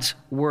God's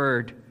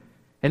word.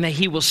 And that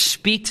He will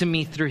speak to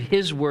me through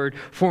His word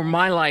for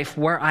my life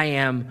where I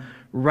am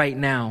right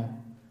now.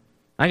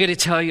 I'm going to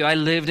tell you, I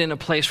lived in a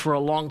place for a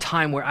long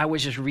time where I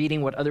was just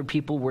reading what other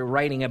people were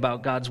writing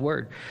about God's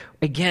word.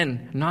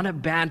 Again, not a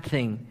bad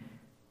thing,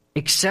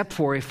 except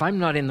for if I'm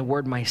not in the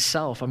word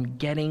myself, I'm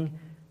getting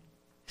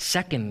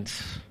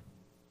seconds.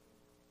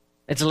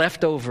 It's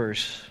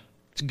leftovers.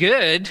 It's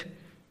good,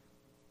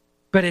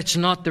 but it's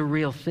not the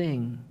real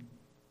thing.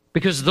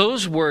 Because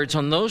those words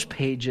on those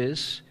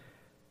pages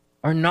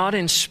are not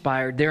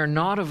inspired. They're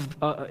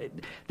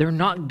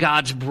not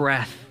God's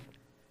breath.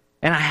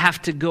 And I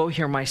have to go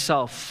here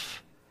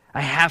myself. I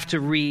have to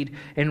read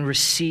and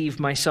receive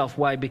myself.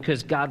 Why?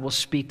 Because God will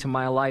speak to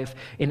my life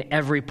in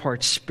every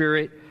part.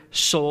 Spirit,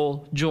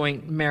 soul,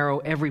 joint, marrow,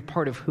 every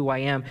part of who I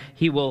am.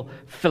 He will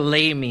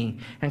fillet me.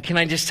 And can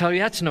I just tell you,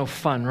 that's no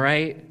fun,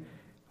 right?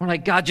 We're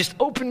like, God, just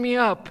open me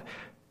up.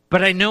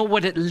 But I know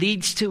what it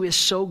leads to is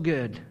so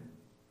good.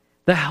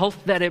 The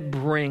health that it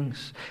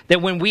brings.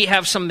 That when we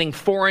have something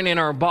foreign in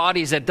our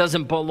bodies that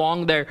doesn't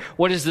belong there,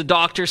 what does the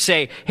doctor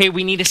say? Hey,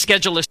 we need to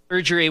schedule a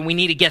surgery and we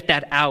need to get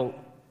that out.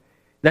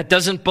 That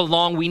doesn't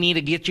belong. We need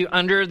to get you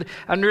under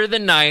the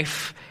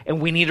knife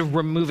and we need to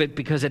remove it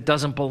because it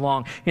doesn't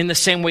belong. In the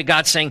same way,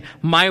 God's saying,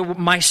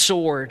 my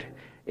sword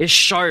is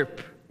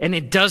sharp and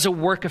it does a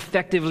work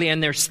effectively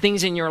and there's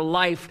things in your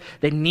life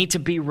that need to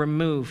be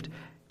removed.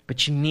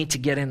 But you need to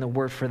get in the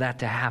Word for that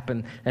to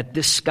happen. That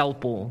this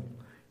scalpel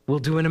will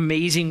do an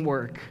amazing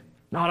work.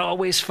 Not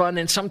always fun,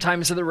 and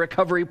sometimes in the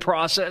recovery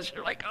process,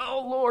 you're like,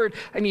 oh, Lord,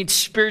 I need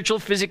spiritual,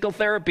 physical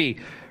therapy,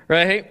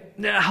 right?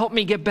 Help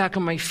me get back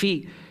on my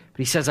feet. But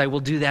He says, I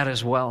will do that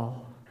as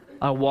well.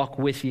 I'll walk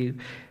with you.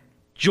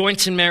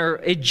 Joints and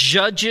marrow, it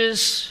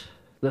judges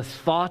the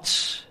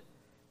thoughts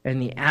and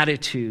the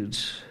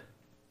attitudes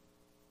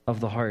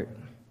of the heart.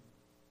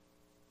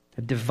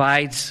 It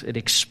divides, it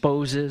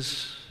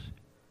exposes.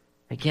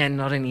 Again,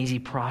 not an easy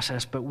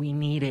process, but we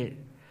need it.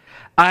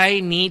 I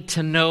need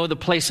to know the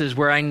places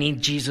where I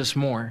need Jesus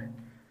more.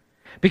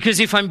 Because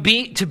if I'm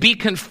to be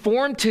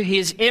conformed to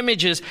His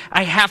images,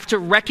 I have to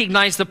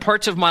recognize the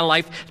parts of my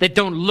life that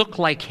don't look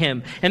like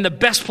Him. And the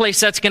best place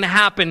that's going to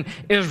happen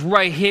is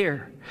right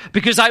here.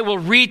 Because I will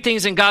read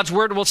things and God's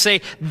Word will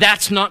say,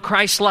 that's not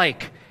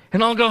Christ-like.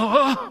 And I'll go,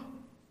 oh,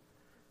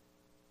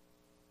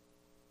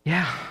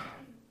 yeah,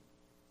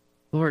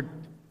 Lord,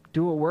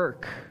 do a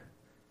work.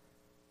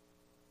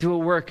 Do a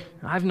work.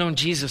 I've known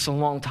Jesus a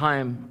long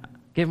time.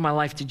 Gave my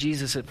life to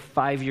Jesus at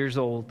 5 years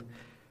old.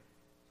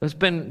 It's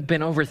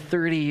been over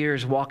 30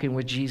 years walking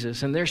with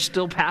Jesus. And there's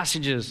still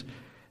passages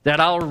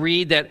that I'll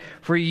read that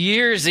for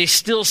years they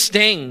still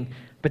sting,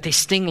 but they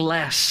sting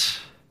less.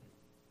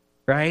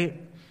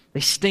 Right? They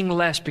sting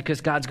less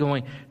because God's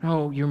going,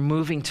 no, you're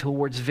moving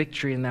towards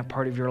victory in that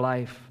part of your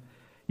life.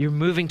 You're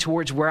moving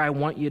towards where I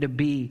want you to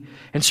be.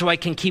 And so I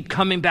can keep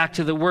coming back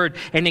to the Word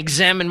and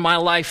examine my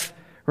life,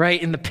 right,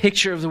 in the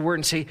picture of the Word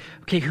and say,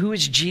 okay, who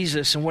is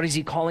Jesus and what is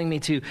He calling me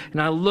to? And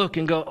I look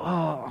and go,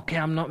 oh, okay,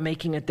 I'm not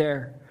making it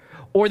there.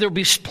 Or there'll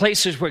be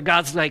places where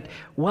God's like,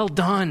 well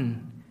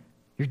done.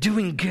 You're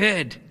doing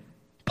good.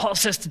 Paul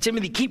says to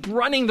Timothy, keep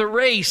running the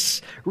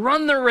race.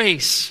 Run the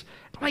race.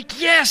 I'm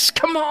like, yes,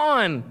 come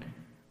on.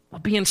 I'll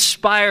be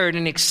inspired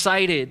and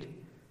excited.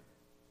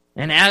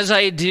 And as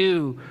I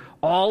do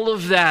all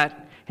of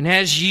that, and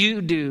as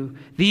you do,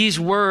 these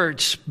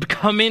words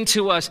come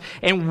into us,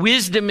 and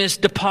wisdom is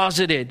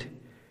deposited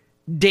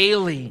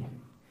daily.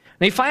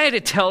 Now, if I had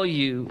to tell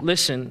you,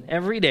 listen,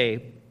 every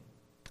day,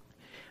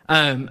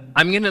 I'm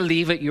going to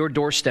leave at your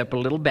doorstep a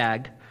little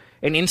bag,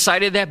 and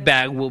inside of that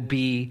bag will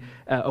be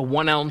a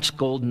 1 ounce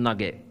gold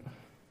nugget.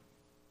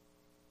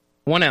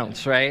 1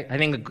 ounce, right? I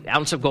think an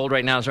ounce of gold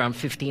right now is around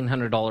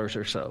 $1,500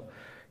 or so,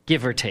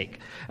 give or take.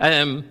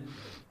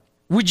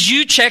 Would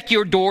you check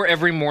your door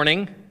every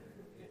morning?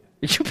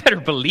 You better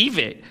believe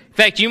it. In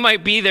fact, you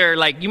might be there,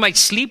 like you might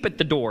sleep at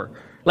the door,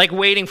 like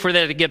waiting for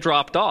that to get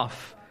dropped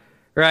off,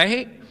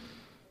 right?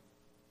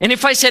 And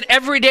if I said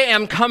every day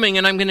I'm coming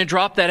and I'm going to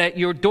drop that at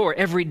your door,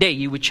 every day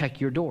you would check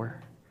your door.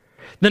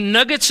 The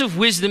nuggets of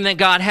wisdom that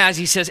God has,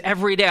 He says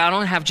every day, I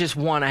don't have just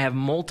one, I have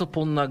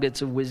multiple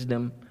nuggets of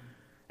wisdom.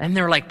 And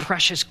they're like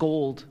precious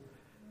gold.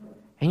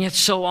 And yet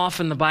so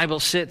often the Bible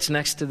sits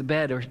next to the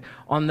bed or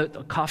on the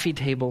coffee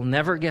table,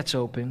 never gets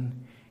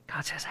open.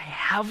 God says, I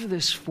have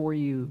this for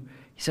you.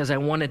 He says, I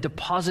want to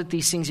deposit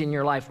these things in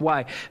your life.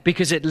 Why?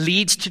 Because it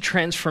leads to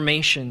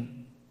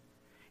transformation.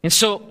 And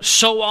so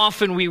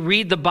often we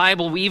read the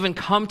Bible, we even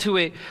come to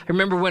it. I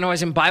remember when I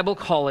was in Bible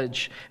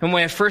college, and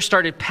when I first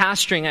started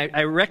pastoring,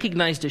 I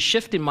recognized a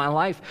shift in my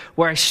life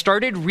where I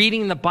started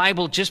reading the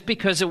Bible just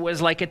because it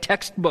was like a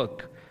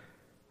textbook.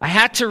 I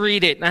had to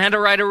read it, and I had to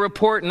write a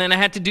report, and then I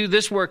had to do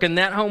this work and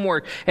that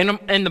homework. And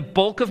the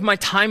bulk of my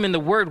time in the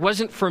Word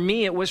wasn't for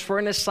me. It was for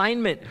an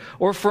assignment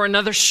or for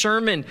another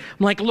sermon.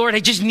 I'm like, Lord, I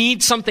just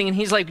need something. And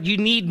He's like, you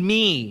need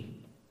me.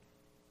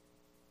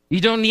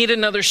 You don't need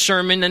another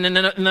sermon and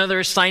another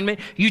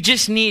assignment. You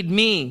just need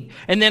me.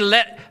 And then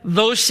let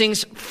those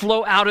things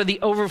flow out of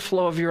the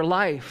overflow of your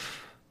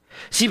life.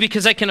 See,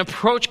 because I can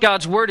approach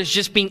God's Word as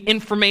just being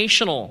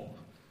informational.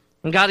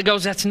 And God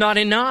goes, that's not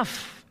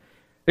enough.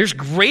 There's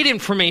great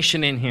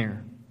information in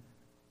here.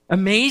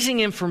 Amazing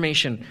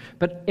information.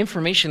 But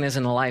information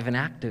isn't alive and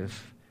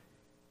active.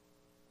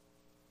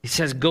 He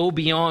says, go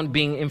beyond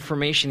being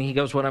information. He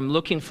goes, what I'm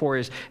looking for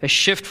is a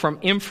shift from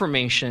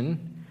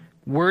information,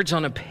 words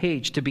on a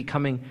page, to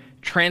becoming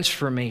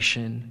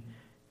transformation.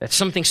 That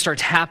something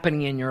starts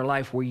happening in your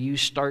life where you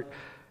start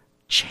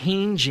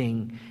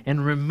changing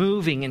and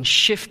removing and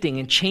shifting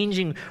and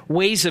changing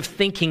ways of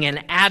thinking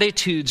and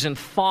attitudes and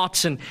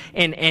thoughts, and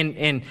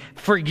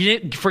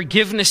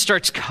forgiveness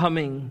starts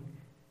coming.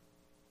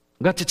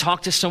 I got to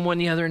talk to someone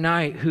the other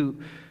night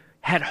who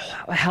had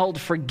held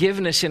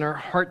forgiveness in her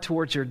heart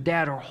towards her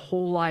dad her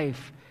whole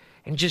life,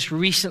 and just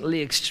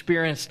recently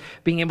experienced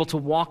being able to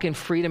walk in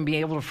freedom,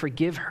 being able to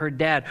forgive her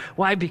dad.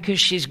 Why? Because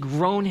she's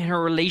grown in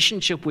her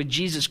relationship with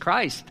Jesus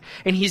Christ,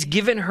 and He's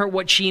given her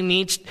what she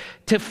needs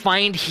to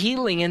find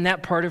healing in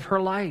that part of her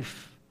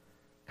life.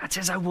 God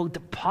says, I will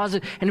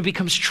deposit, and it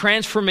becomes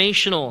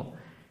transformational.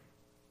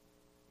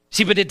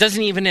 See, but it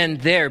doesn't even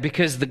end there,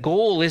 because the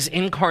goal is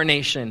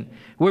incarnation.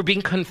 We're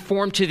being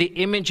conformed to the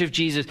image of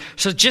Jesus.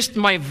 So just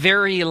my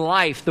very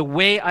life, the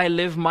way I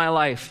live my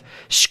life,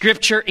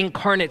 Scripture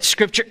incarnate,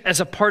 Scripture as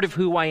a part of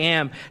who I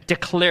am,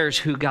 declares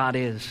who God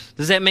is.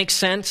 Does that make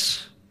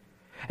sense?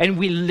 And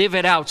we live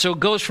it out. So it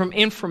goes from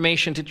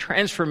information to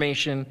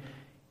transformation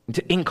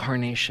to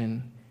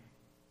incarnation.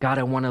 God,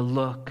 I want to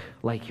look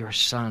like your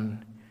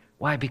Son.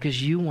 Why?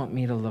 Because you want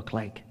me to look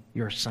like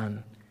your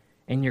Son.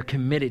 And you're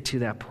committed to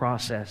that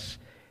process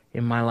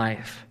in my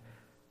life.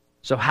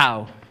 So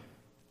how?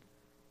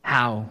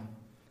 How?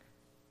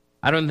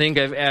 I don't think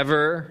I've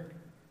ever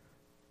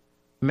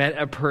met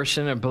a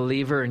person, a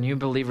believer, a new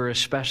believer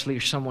especially,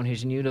 or someone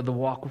who's new to the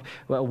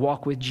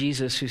walk with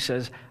Jesus, who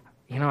says,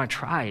 I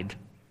tried.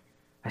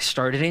 I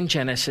started in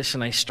Genesis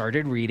and I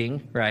started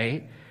reading,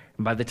 right?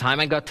 And by the time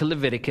I got to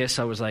Leviticus,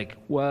 I was like,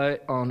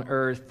 what on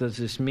earth does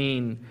this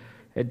mean?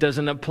 It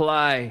doesn't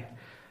apply.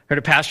 I heard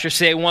a pastor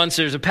say once,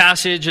 there's a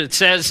passage that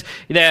says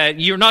that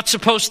you're not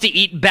supposed to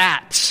eat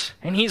bats.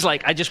 And he's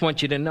like, I just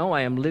want you to know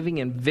I am living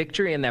in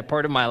victory in that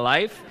part of my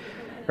life,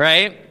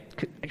 right?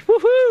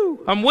 Woohoo,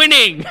 I'm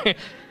winning.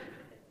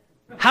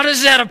 How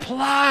does that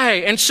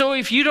apply? And so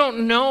if you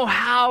don't know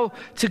how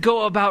to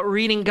go about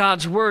reading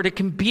God's Word, it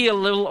can be a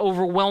little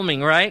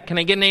overwhelming, right? Can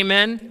I get an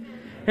amen?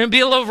 It can be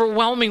a little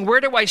overwhelming.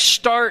 Where do I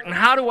start? And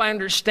how do I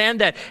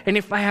understand that? And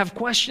if I have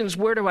questions,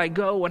 where do I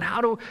go? And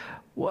how do...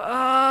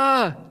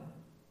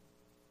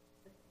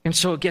 And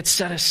so it gets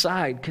set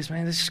aside because,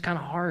 man, this is kind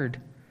of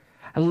hard.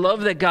 I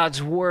love that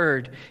God's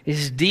Word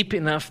is deep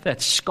enough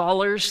that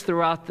scholars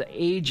throughout the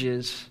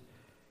ages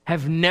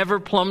have never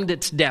plumbed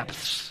its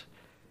depths,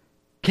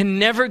 can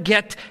never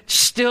get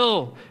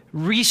still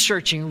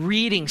researching,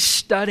 reading,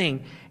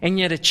 studying, and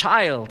yet a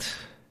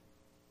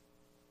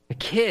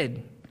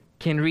kid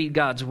can read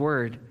God's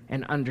word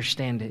and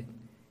understand it.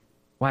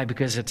 Why?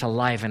 Because it's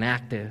alive and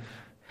active.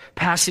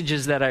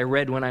 Passages that I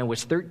read when I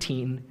was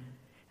 13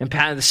 and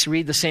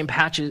read the same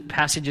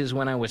passages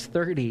when I was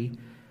 30,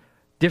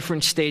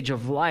 different stage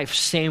of life,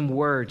 same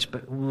words,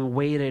 but the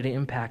way that it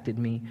impacted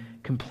me,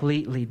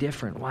 completely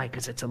different. Why?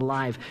 Because it's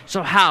alive.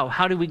 So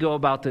how do we go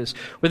about this?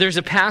 Well, there's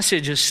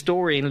a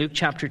story in Luke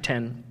chapter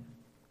 10,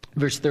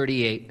 verse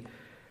 38.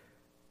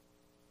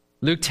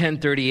 Luke 10,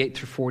 38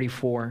 through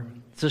 44.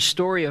 It's a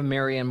story of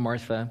Mary and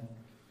Martha.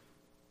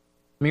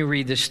 Let me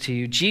read this to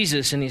you.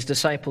 Jesus and his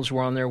disciples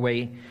were on their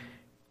way,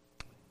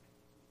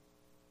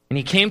 and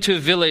he came to a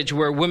village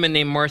where a woman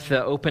named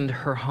Martha opened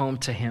her home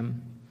to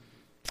him.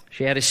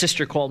 She had a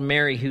sister called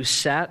Mary who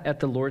sat at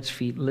the Lord's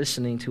feet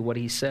listening to what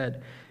he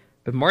said.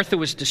 But Martha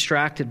was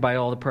distracted by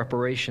all the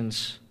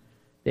preparations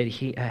that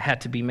he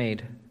had to be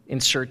made.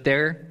 Insert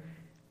there,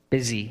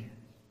 busy.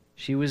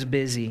 She was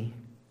busy.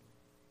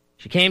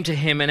 She came to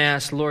him and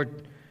asked,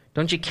 Lord,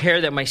 don't you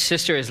care that my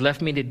sister has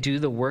left me to do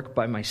the work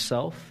by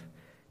myself?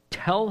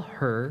 Tell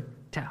her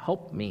to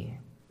help me.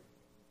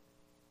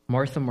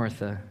 Martha,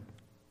 Martha,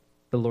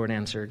 the Lord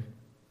answered,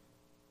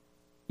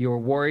 you are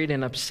worried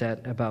and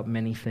upset about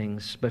many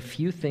things, but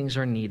few things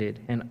are needed,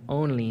 and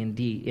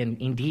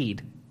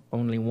indeed,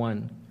 only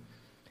one.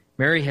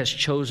 Mary has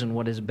chosen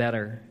what is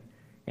better,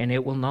 and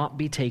it will not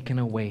be taken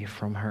away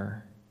from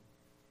her.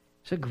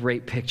 It's a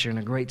great picture and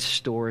a great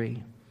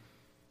story.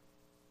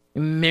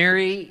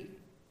 Mary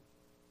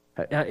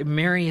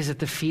is at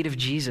the feet of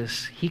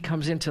Jesus. He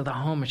comes into the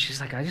home, and she's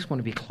like, I just want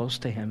to be close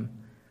to him.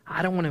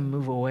 I don't want to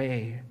move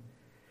away.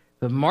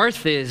 But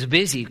Martha is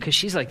busy because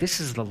she's like, this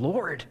is the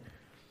Lord.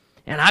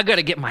 And I got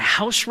to get my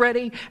house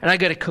ready, and I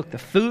got to cook the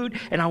food,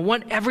 and I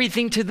want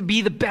everything to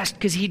be the best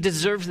because he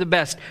deserves the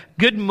best.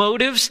 Good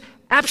motives?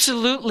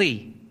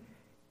 Absolutely.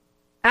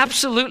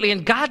 Absolutely.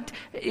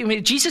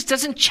 And Jesus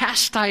doesn't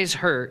chastise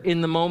her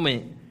in the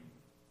moment.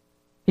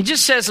 He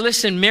just says,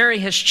 listen, Mary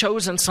has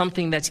chosen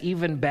something that's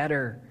even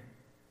better.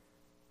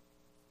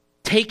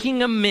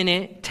 Taking a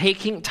minute,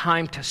 taking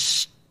time to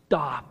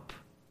stop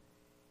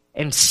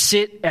and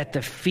sit at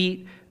the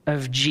feet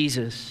of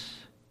Jesus.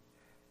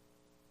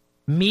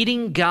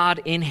 Meeting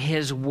God in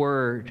his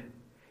word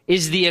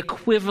is the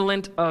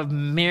equivalent of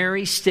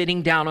Mary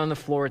sitting down on the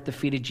floor at the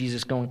feet of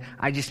Jesus going,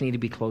 I just need to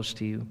be close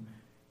to you.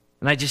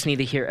 And I just need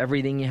to hear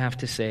everything you have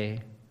to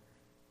say.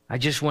 I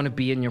just want to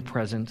be in your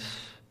presence.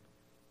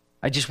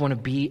 I just want to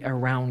be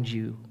around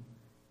you.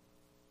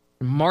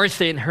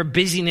 Martha in her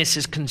busyness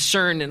is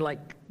concerned and like,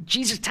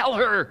 Jesus, tell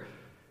her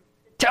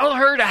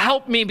to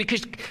help me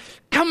because,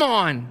 come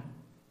on.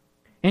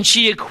 And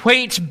she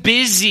equates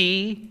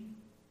busy,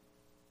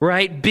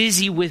 right?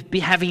 Busy with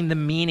having the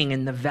meaning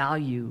and the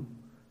value.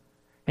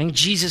 And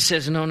Jesus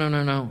says,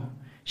 no.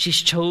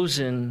 She's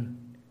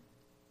chosen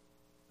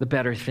the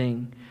better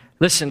thing.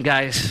 Listen,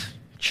 guys,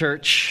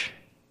 church.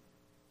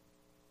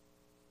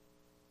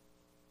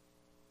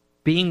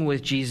 Being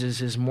with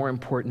Jesus is more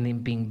important than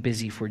being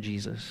busy for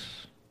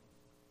Jesus.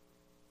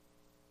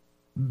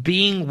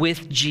 Being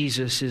with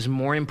Jesus is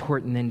more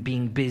important than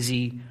being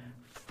busy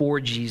for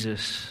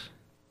Jesus.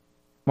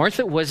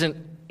 Martha wasn't,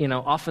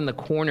 off in the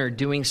corner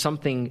doing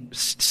something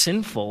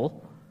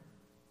sinful.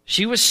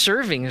 She was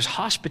serving as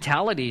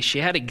hospitality. She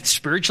had a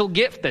spiritual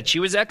gift that she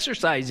was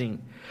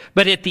exercising.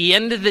 But at the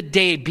end of the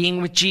day,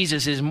 being with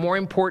Jesus is more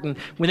important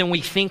than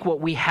we think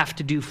what we have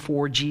to do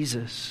for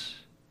Jesus.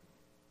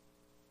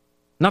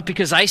 Not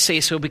because I say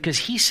so, because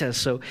he says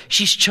so.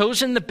 She's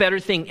chosen the better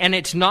thing, and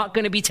it's not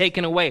going to be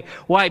taken away.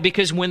 Why?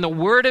 Because when the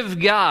Word of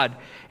God,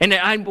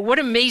 what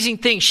amazing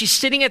thing, she's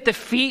sitting at the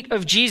feet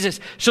of Jesus,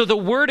 so the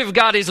Word of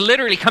God is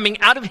literally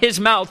coming out of his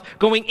mouth,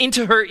 going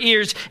into her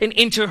ears and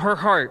into her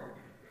heart.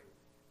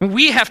 And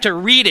we have to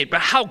read it,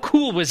 but how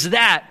cool was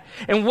that?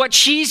 And what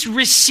she's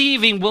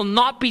receiving will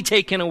not be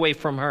taken away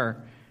from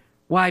her.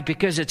 Why?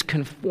 Because it's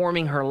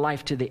conforming her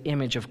life to the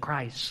image of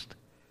Christ.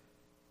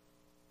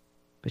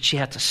 But she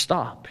had to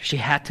stop. She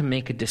had to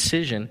make a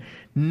decision,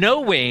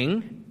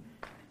 knowing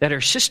that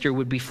her sister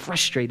would be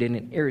frustrated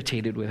and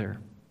irritated with her.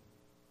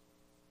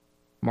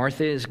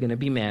 Martha is going to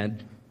be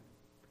mad,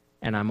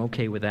 and I'm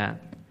okay with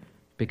that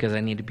because I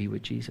need to be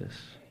with Jesus.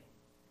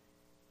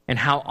 And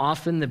how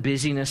often the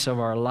busyness of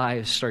our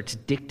lives starts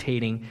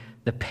dictating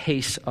the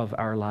pace of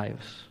our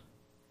lives.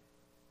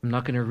 I'm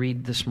not going to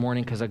read this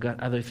morning because I've got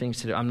other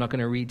things to do. I'm not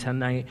going to read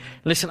tonight.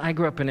 Listen, I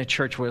grew up in a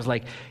church where it was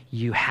like,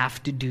 you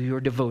have to do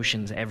your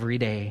devotions every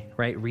day,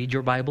 right? Read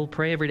your Bible,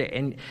 pray every day.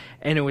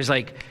 And it was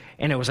like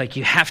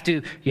you have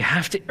to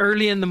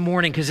early in the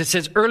morning, because it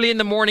says early in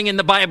the morning in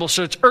the Bible,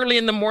 so it's early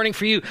in the morning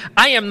for you.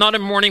 I am not a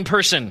morning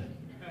person.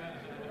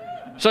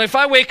 So if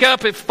I wake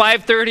up at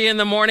 5:30 in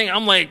the morning,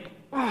 I'm like,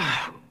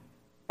 oh.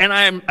 And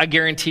I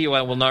guarantee you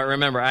I will not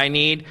remember. I'm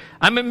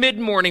a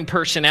mid-morning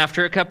person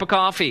after a cup of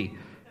coffee.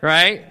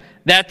 Right?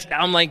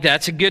 I'm like,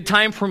 that's a good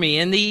time for me.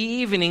 In the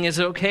evening is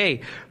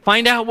okay.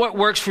 Find out what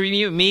works for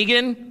you.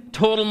 Megan,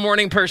 total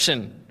morning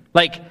person.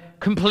 Like,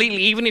 completely,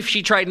 even if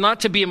she tried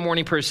not to be a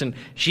morning person,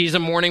 she's a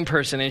morning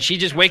person. And she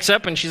just wakes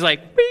up and she's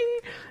like, bing,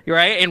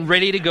 right? And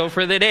ready to go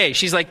for the day.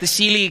 She's like the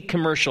Sealy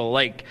commercial.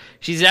 Like,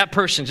 she's that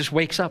person, just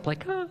wakes up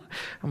like, oh.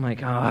 I'm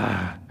like,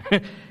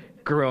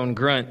 groan,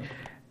 grunt.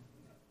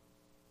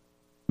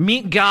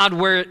 Meet God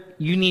where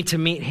you need to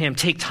meet him.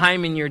 Take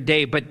time in your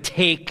day, but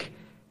take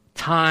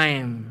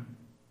time.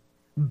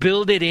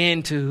 Build it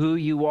into who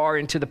you are,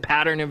 into the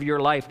pattern of your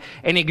life.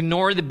 And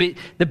ignore the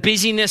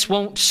busyness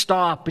won't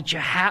stop, but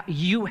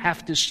you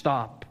have to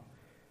stop.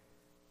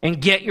 And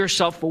get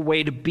yourself a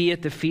way to be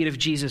at the feet of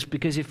Jesus.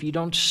 Because if you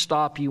don't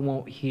stop, you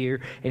won't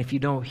hear. And if you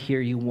don't hear,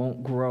 you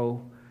won't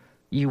grow.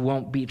 You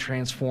won't be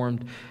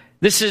transformed.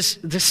 This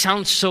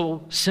sounds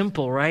so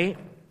simple, right?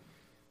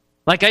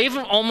 Like, I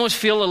even almost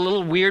feel a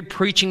little weird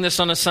preaching this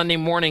on a Sunday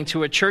morning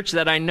to a church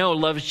that I know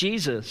loves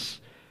Jesus.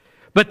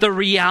 But the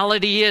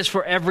reality is,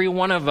 for every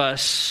one of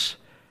us,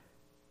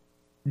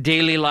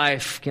 daily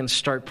life can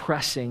start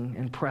pressing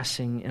and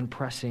pressing and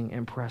pressing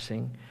and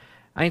pressing.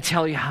 I can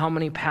tell you how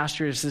many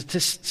pastors,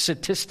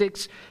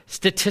 statistics,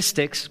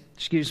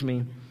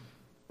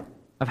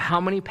 of how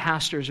many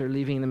pastors are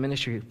leaving the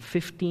ministry.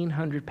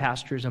 1,500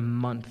 pastors a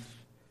month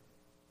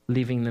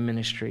leaving the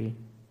ministry.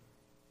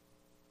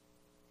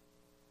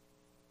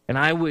 And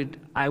I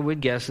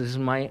would guess, this is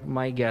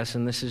my guess,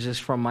 and this is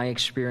just from my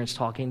experience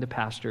talking to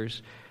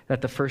pastors,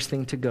 that the first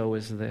thing to go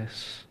is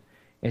this.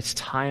 It's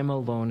time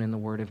alone in the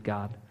Word of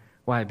God.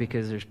 Why?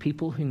 Because there's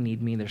people who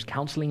need me. There's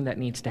counseling that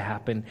needs to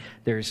happen.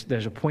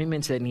 There's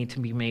appointments that need to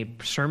be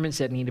made. Sermons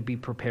that need to be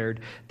prepared.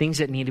 Things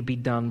that need to be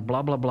done.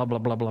 Blah, blah, blah, blah,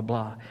 blah, blah,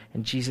 blah.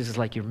 And Jesus is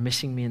like, you're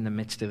missing me in the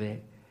midst of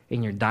it.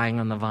 And you're dying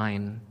on the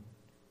vine.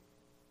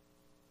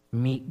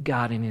 Meet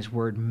God in His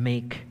Word.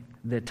 Make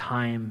the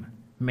time.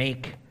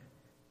 Make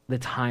the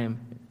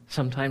time.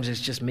 Sometimes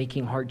it's just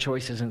making hard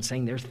choices and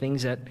saying there's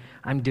things that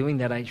I'm doing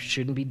that I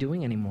shouldn't be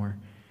doing anymore.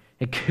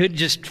 It could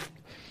just,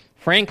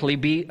 frankly,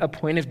 be a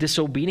point of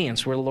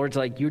disobedience where the Lord's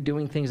like, you're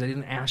doing things I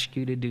didn't ask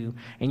you to do,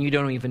 and you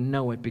don't even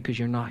know it because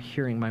you're not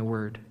hearing my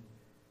word.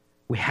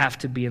 We have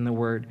to be in the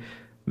Word.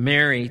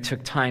 Mary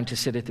took time to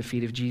sit at the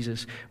feet of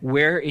Jesus.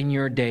 Where in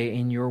your day,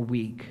 in your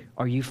week,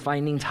 are you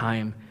finding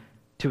time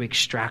to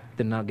extract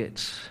the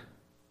nuggets,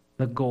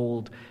 the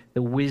gold,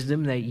 the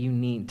wisdom that you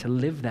need to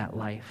live that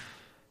life?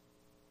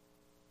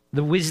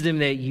 The wisdom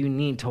that you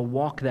need to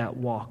walk that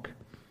walk.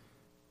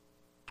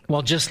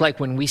 Well, just like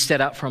when we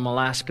set out from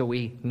Alaska,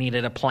 we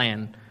needed a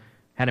plan,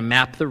 had to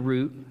map the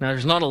route. Now,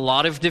 there's not a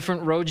lot of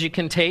different roads you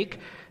can take.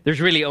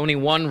 There's really only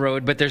one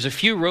road, but there's a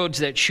few roads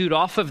that shoot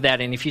off of that.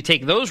 And if you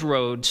take those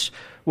roads,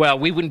 well,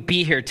 we wouldn't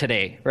be here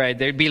today, right?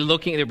 There'd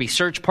be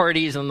search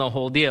parties and the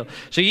whole deal.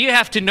 So you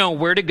have to know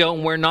where to go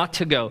and where not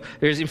to go.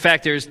 There's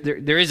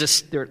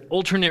an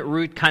alternate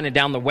route kind of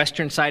down the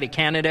western side of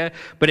Canada,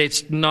 but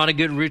it's not a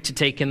good route to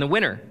take in the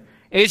winter.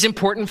 It's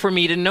important for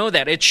me to know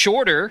that. It's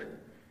shorter,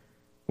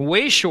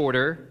 way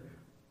shorter,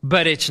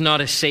 but it's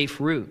not a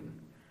safe route.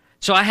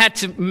 So I had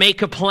to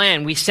make a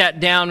plan. We sat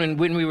down, and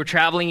when we were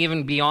traveling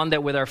even beyond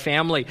that with our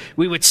family,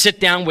 we would sit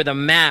down with a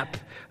map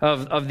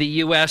of the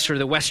U.S. or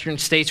the western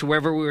states,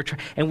 wherever we were,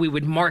 and we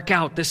would mark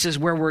out, this is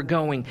where we're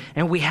going.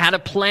 And we had a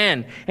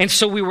plan. And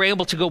so we were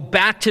able to go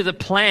back to the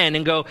plan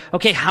and go,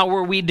 okay, how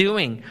are we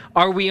doing?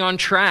 Are we on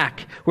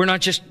track? We're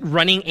not just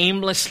running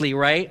aimlessly,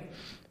 right?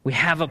 We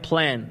have a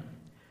plan.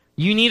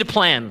 You need a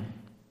plan.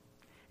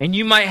 And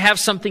you might have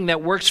something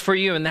that works for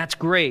you, and that's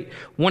great.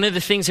 One of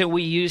the things that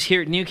we use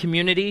here at New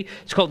Community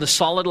is called the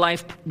Solid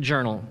Life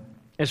Journal.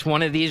 It's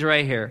one of these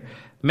right here.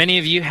 Many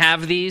of you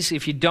have these.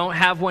 If you don't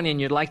have one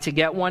and you'd like to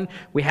get one,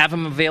 we have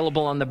them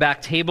available on the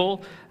back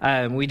table.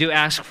 We do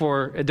ask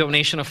for a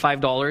donation of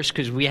 $5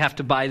 because we have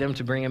to buy them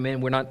to bring them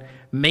in. We're not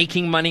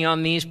making money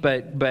on these,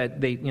 but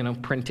they,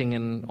 printing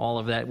and all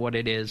of that, what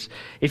it is.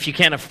 If you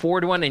can't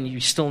afford one and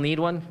you still need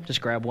one, just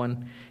grab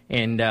one,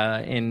 and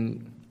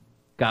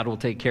God will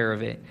take care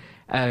of it.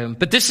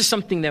 But this is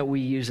something that we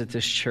use at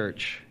this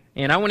church.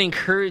 And I want to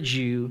encourage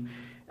you,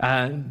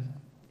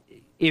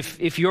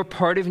 if you're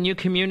part of New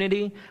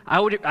Community, I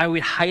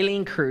would highly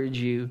encourage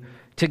you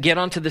to get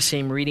onto the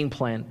same reading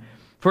plan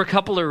for a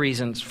couple of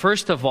reasons.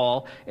 First of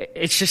all,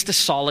 it's just a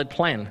solid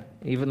plan,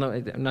 even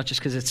though, not just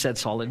because it said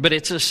solid, but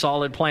it's a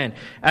solid plan.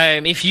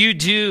 If you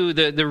do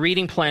the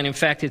reading plan, in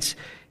fact,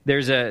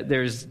 there's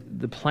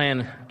the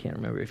plan. I can't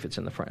remember if it's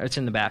in the front. It's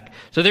in the back.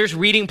 So there's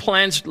reading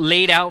plans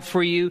laid out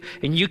for you,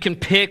 and you can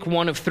pick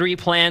one of three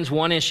plans.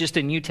 One is just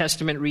a New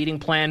Testament reading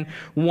plan.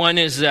 One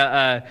is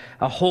a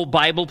whole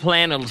Bible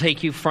plan. It'll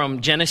take you from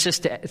Genesis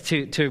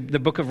to the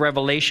book of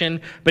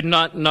Revelation, but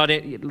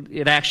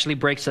it actually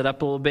breaks it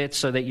up a little bit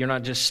so that you're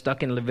not just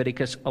stuck in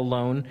Leviticus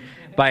alone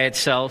by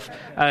itself.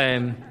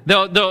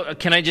 Though,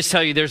 can I just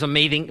tell you, there's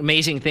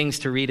amazing things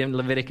to read in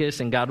Leviticus,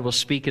 and God will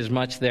speak as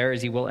much there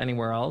as He will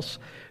anywhere else.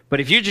 But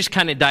if you're just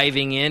kind of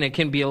diving in, it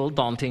can be a little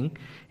daunting.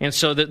 And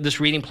so this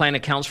reading plan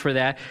accounts for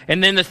that.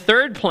 And then the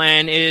third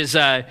plan is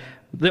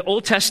the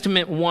Old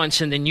Testament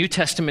once and the New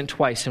Testament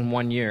twice in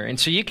 1 year. And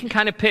so you can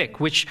kind of pick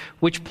which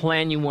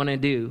plan you want to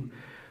do.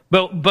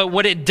 But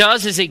what it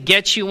does is it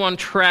gets you on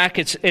track.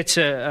 It's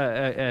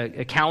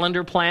a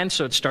calendar plan,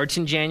 so it starts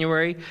in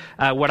January.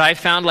 What I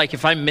found, like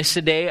if I miss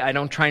a day, I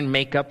don't try and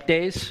make up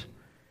days,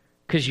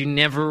 because you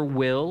never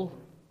will.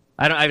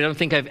 I don't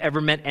think I've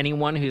ever met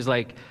anyone who's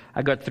like,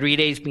 I got 3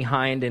 days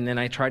behind and then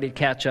I try to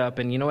catch up,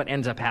 and you know what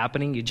ends up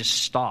happening? You just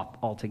stop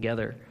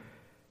altogether.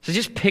 So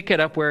just pick it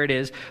up where it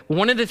is.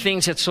 One of the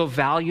things that's so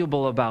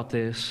valuable about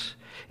this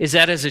is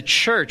that as a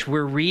church,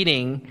 we're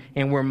reading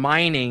and we're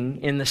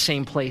mining in the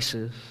same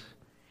places.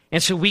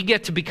 And so we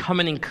get to become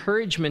an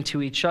encouragement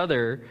to each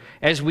other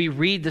as we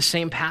read the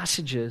same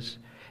passages.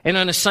 And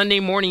on a Sunday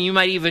morning, you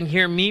might even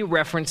hear me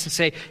reference and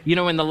say, you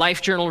know, in the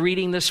Life Journal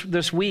reading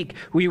this week,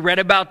 we read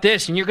about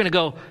this. And you're going to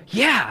go,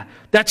 yeah,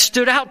 that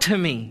stood out to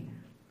me.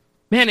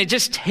 Man, it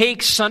just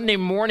takes Sunday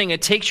morning,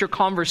 it takes your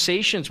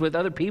conversations with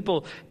other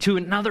people to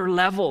another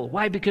level.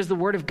 Why? Because the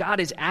Word of God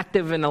is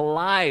active and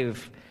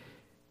alive.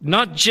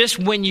 Not just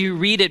when you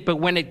read it, but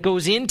when it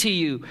goes into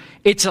you,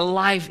 it's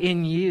alive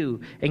in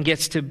you and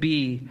gets to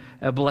be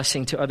a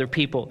blessing to other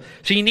people.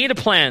 So you need a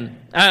plan.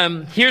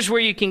 Here's where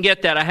you can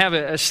get that. I have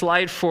a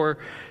slide for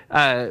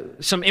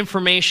some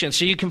information.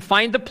 So you can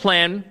find the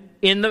plan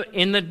in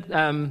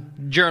the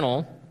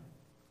journal.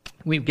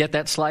 We get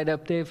that slide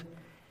up,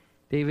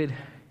 David?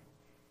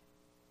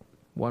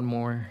 One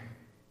more.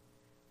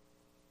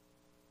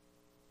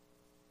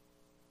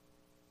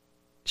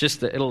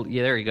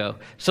 There you go.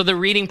 So the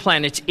reading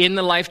plan, it's in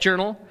the Life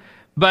Journal,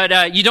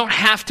 but you don't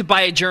have to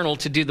buy a journal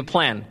to do the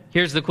plan.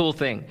 Here's the cool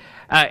thing.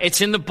 It's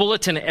in the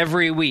bulletin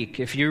every week.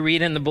 If you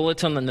read in the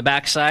bulletin on the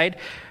back side,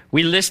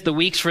 we list the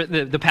weeks for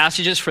the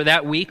passages for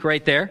that week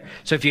right there.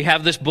 So if you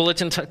have this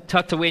bulletin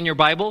tucked away in your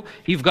Bible,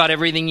 you've got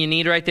everything you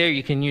need right there.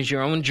 You can use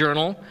your own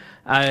journal.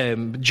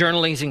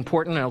 Journaling is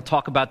important, and I'll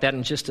talk about that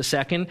in just a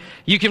second.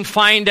 You can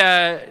find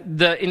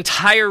the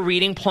entire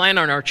reading plan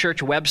on our church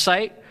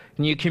website,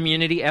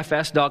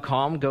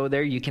 newcommunityfs.com. Go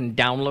there. You can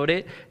download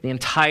it the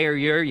entire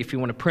year. If you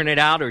want to print it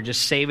out or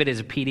just save it as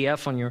a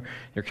PDF on your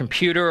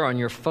computer or on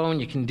your phone,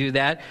 you can do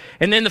that.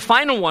 And then the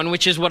final one,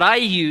 which is what I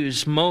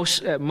use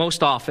most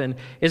often,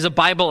 is a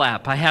Bible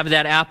app. I have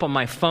that app on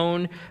my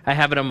phone. I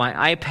have it on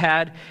my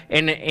iPad.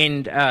 And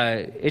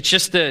it's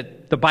just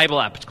the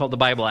Bible app. It's called the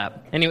Bible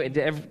app. Anyway,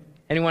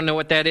 anyone know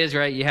what that is,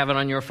 right? You have it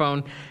on your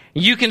phone.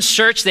 You can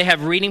search. They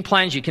have reading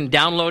plans. You can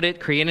download it,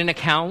 create an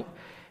account.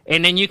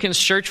 And then you can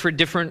search for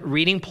different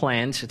reading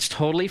plans. It's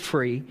totally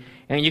free.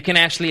 And you can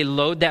actually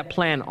load that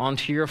plan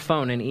onto your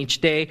phone. And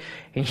each day,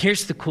 and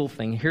here's the cool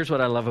thing. Here's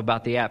what I love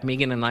about the app.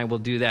 Megan and I will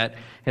do that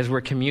as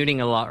we're commuting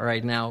a lot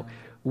right now.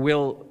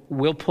 We'll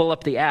pull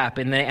up the app,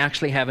 and they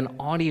actually have an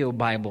audio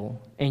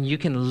Bible. And you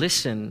can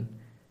listen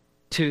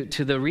to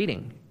the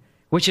reading,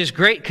 which is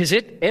great because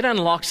it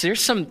unlocks.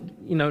 There's some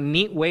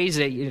neat ways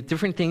that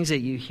different things that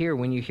you hear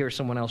when you hear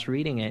someone else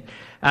reading it.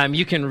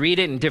 You can read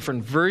it in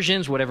different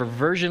versions, whatever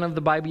version of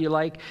the Bible you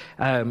like.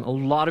 A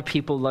lot of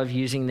people love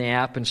using the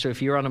app, and so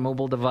if you're on a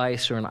mobile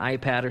device or an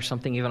iPad or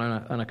something, even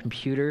on a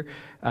computer,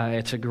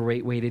 it's a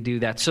great way to do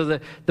that. So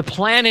the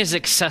plan is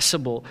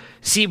accessible.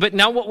 See, but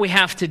now what we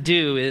have to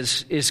do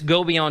is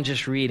go beyond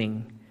just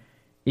reading.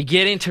 You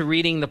get into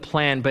reading the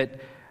plan,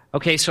 but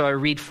okay, so I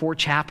read 4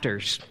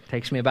 chapters.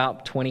 Takes me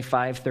about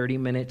 25, 30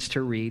 minutes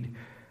to read.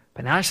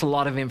 But now that's a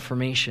lot of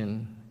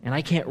information, and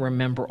I can't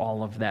remember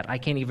all of that. I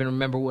can't even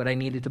remember what I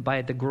needed to buy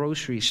at the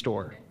grocery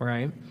store,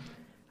 right?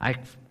 I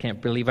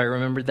can't believe I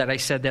remembered that I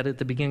said that at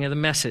the beginning of the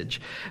message.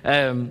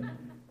 I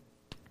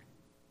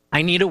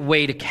need a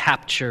way to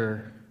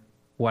capture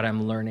what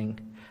I'm learning.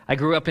 I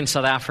grew up in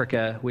South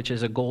Africa, which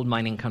is a gold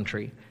mining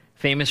country,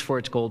 famous for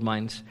its gold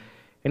mines.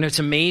 And what's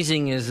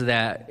amazing is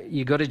that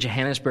you go to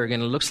Johannesburg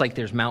and it looks like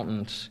there's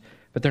mountains,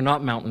 but they're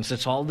not mountains.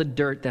 It's all the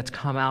dirt that's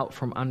come out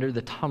from under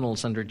the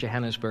tunnels under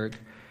Johannesburg,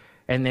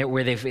 and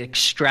where they've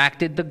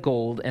extracted the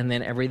gold, and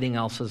then everything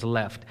else is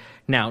left.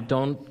 Now,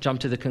 don't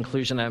jump to the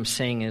conclusion I'm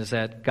saying is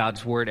that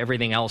God's word,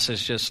 everything else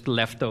is just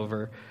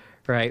leftover,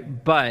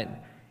 right? But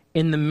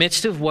in the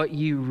midst of what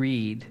you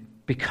read,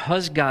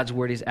 because God's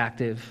word is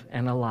active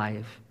and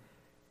alive,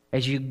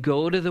 as you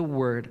go to the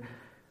word,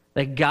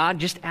 like God,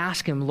 just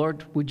ask him,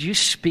 Lord, would you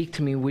speak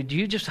to me? Would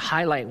you just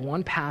highlight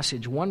one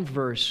passage, one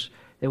verse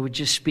that would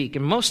just speak?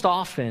 And most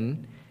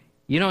often,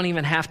 you don't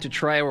even have to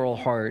try real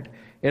hard.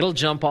 It'll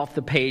jump off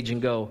the page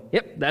and go,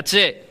 yep, that's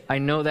it. I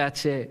know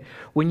that's it.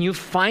 When you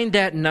find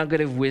that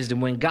nugget of wisdom,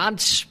 when God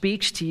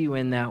speaks to you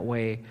in that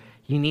way,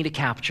 you need to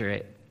capture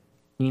it.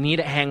 You need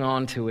to hang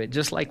on to it.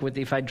 Just like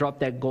if I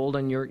drop that gold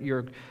on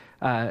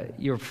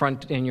your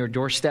front and your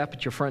doorstep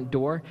at your front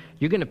door,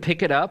 you're going to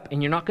pick it up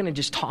and you're not going to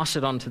just toss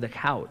it onto the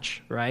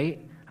couch,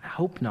 right? I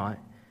hope not.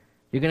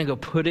 You're going to go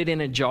put it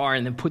in a jar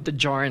and then put the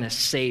jar in a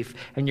safe,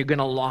 and you're going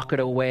to lock it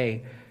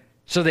away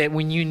so that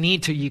when you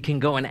need to, you can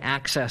go and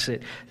access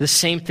it. The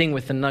same thing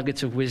with the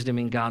nuggets of wisdom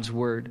in God's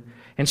word.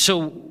 And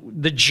so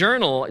the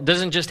journal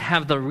doesn't just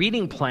have the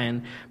reading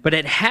plan, but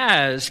it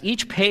has,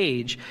 each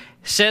page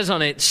says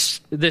on it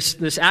this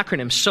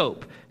acronym,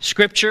 SOAP.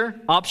 Scripture,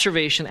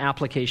 observation,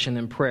 application,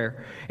 and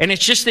prayer. And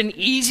it's just an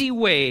easy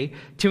way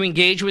to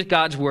engage with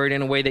God's Word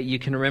in a way that you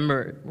can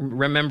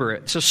remember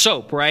it. So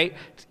soap, right?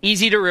 It's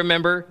easy to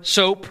remember.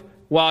 Soap,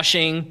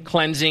 washing,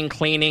 cleansing,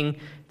 cleaning.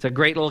 It's a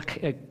great little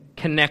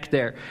connect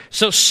there.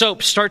 So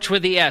soap starts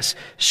with the S.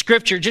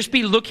 Scripture, just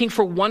be looking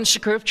for one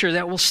scripture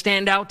that will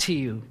stand out to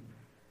you.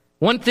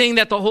 One thing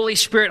that the Holy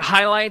Spirit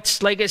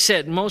highlights, like I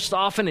said, most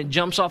often it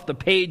jumps off the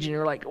page and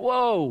you're like,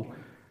 whoa,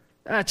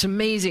 that's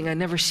amazing. I've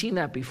never seen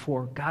that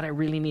before. God, I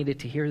really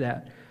needed to hear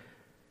that.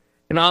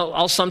 And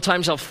I'll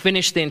sometimes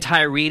finish the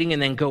entire reading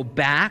and then go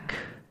back,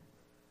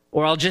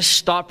 or I'll just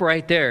stop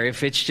right there.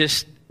 If it's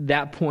just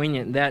that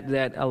poignant,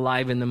 that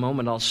alive in the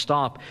moment, I'll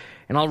stop.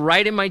 And I'll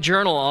write in my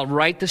journal, I'll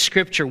write the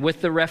scripture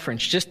with the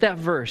reference, just that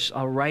verse.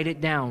 I'll write it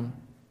down.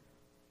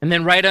 And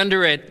then right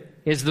under it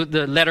is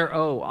the letter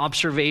O,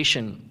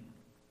 observation.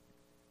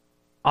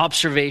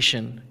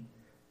 Observation.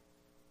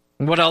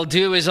 And what I'll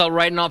do is I'll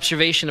write an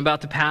observation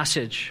about the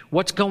passage.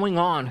 What's going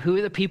on? Who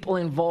are the people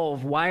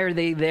involved? Why are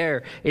they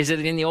there? Is it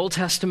in the Old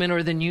Testament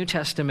or the New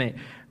Testament?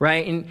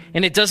 Right?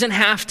 And it doesn't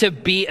have to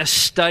be a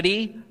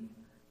study.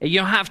 You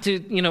don't have to,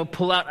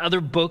 pull out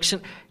other books.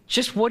 And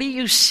just what do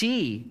you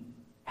see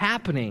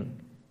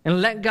happening?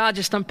 And let God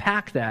just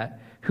unpack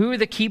that. Who are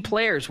the key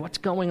players? What's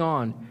going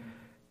on?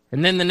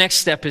 And then the next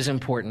step is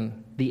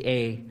important. The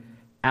A,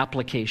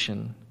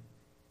 application.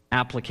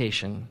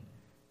 Application.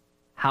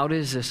 How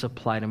does this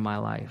apply to my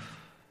life?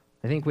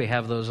 I think we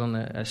have those on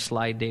a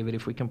slide, David,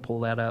 if we can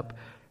pull that up.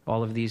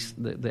 All of these,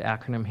 the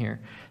acronym here.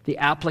 The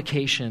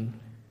application.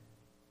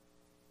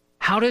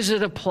 How does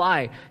it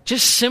apply?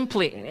 Just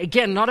simply,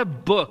 again, not a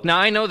book. Now,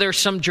 I know there's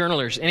some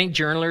journalers. Any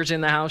journalers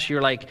in the house?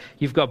 You're like,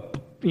 you've got,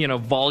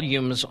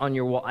 volumes on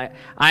your wall.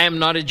 I am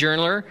not a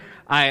journaler.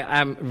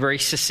 I'm very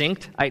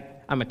succinct.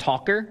 I'm a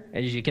talker,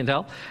 as you can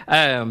tell.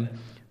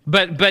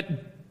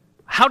 But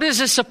how does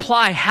this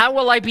apply? How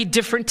will I be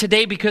different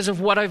today because of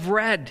what I've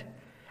read?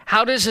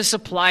 How does this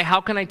apply?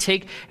 How can I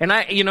take,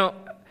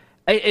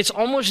 it's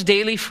almost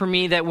daily for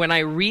me that when I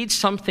read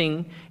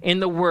something in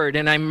the Word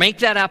and I make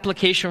that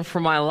application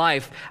for my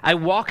life, I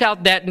walk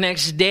out that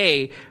next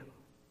day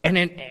and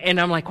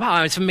I'm like,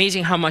 wow, it's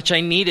amazing how much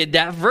I needed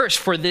that verse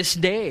for this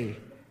day.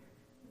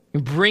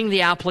 And bring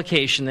the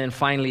application, then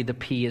finally the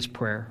P is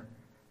prayer.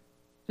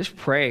 Just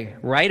pray.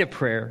 Write a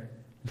prayer.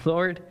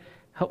 Lord,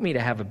 help me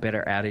to have a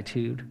better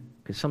attitude,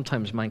 because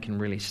sometimes mine can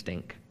really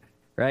stink,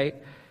 right?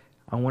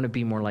 I want to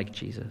be more like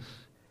Jesus.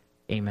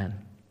 Amen.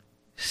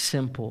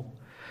 Simple.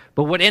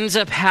 But what ends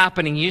up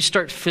happening, you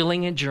start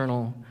filling a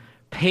journal,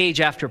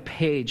 page after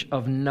page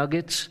of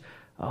nuggets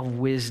of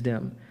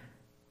wisdom.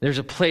 There's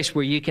a place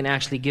where you can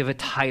actually give a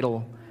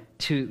title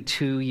to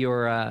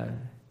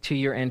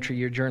your entry,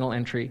 your journal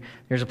entry.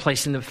 There's a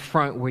place in the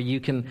front where you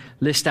can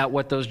list out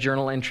what those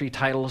journal entry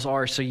titles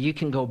are, so you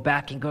can go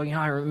back and go,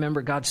 I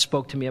remember God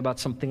spoke to me about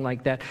something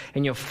like that.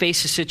 And you'll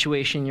face a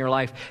situation in your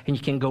life, and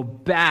you can go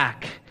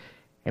back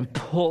and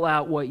pull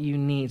out what you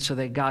need so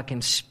that God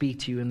can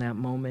speak to you in that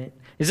moment.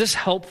 Is this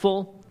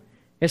helpful?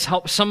 It's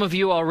some of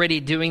you already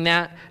doing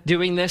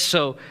this,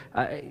 so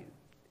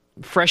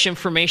fresh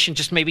information,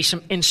 just maybe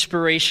some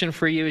inspiration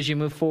for you as you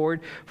move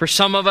forward. For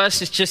some of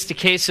us, it's just a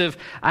case of,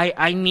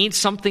 I need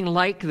something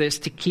like this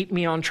to keep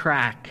me on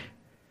track.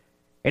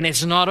 And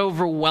it's not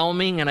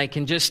overwhelming, and I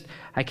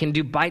can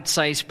do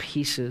bite-sized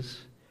pieces.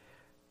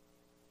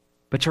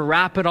 But to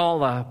wrap it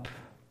all up,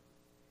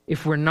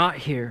 if we're not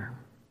here,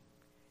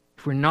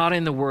 if we're not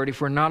in the Word, if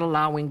we're not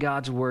allowing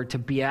God's Word to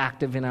be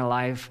active in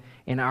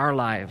our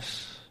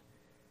lives,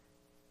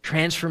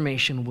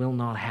 transformation will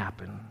not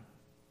happen.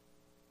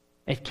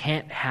 It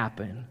can't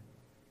happen.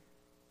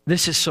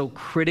 This is so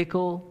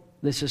critical.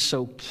 This is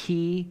so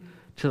key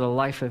to the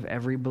life of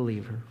every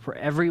believer. For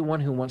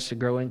everyone who wants to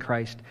grow in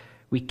Christ,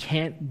 we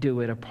can't do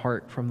it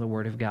apart from the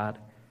Word of God.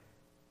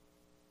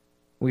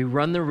 We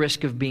run the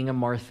risk of being a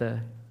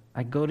Martha.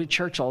 I go to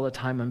church all the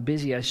time. I'm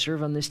busy. I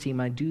serve on this team.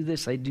 I do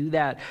this. I do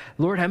that.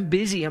 Lord, I'm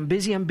busy. I'm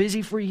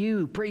busy for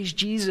you. Praise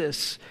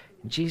Jesus.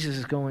 And Jesus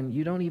is going,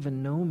 you don't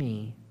even know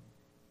me.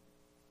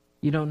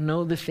 You don't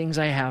know the things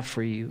I have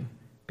for you,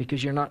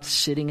 because you're not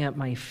sitting at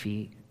my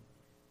feet.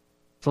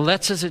 So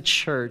let's, as a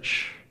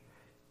church,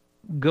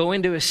 go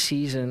into a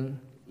season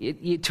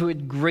to a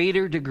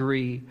greater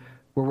degree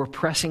where we're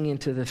pressing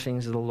into the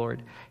things of the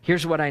Lord.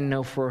 Here's what I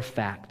know for a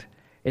fact,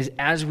 is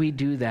as we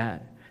do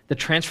that, the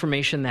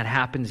transformation that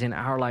happens in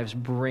our lives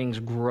brings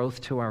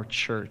growth to our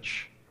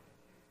church.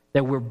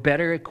 That we're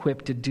better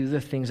equipped to do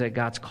the things that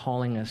God's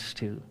calling us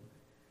to.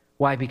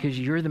 Why? Because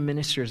you're the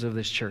ministers of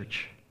this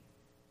church.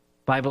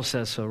 Bible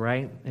says so,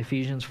 right?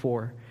 Ephesians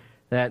 4.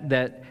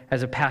 That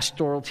as a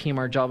pastoral team,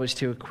 our job is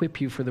to equip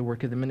you for the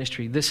work of the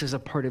ministry. This is a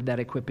part of that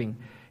equipping,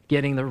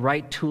 getting the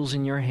right tools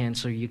in your hands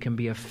so you can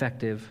be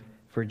effective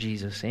for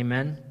Jesus.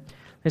 Amen?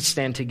 Let's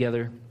stand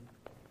together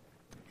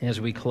as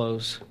we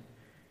close.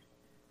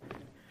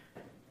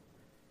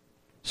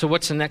 So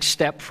what's the next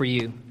step for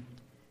you?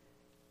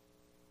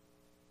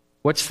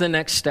 What's the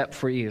next step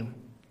for you?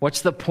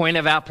 What's the point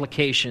of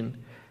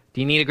application?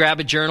 Do you need to grab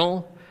a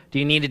journal? Do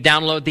you need to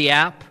download the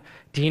app?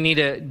 Do you need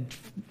to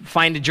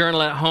find a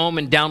journal at home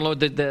and download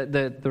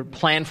the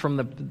plan from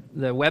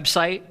the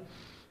website?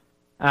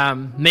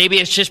 Maybe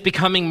it's just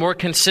becoming more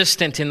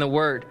consistent in the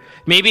Word.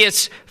 Maybe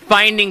it's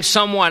finding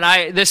someone.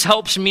 This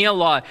helps me a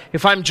lot.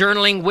 If I'm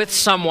journaling with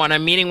someone,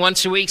 I'm meeting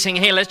once a week saying,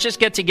 hey, let's just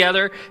get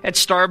together at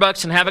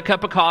Starbucks and have a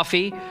cup of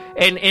coffee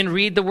and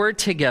read the Word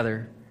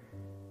together.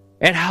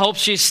 It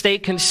helps you stay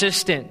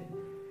consistent.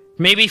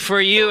 Maybe for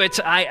you, it's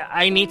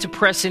I need to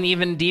press in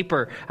even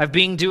deeper. I've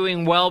been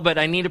doing well, but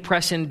I need to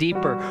press in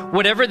deeper.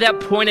 Whatever that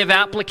point of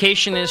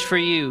application is for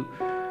you,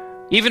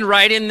 even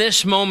right in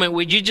this moment,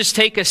 would you just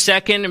take a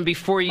second and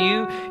before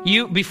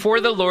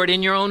before the Lord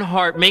in your own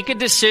heart, make a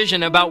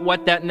decision about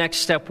what that next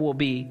step will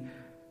be.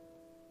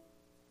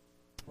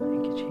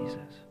 Thank you, Jesus.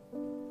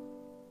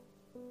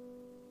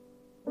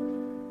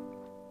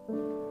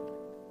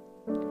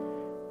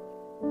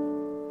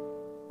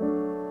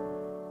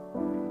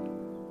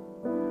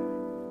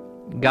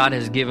 God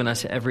has given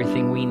us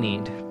everything we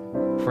need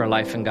for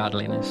life and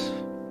godliness.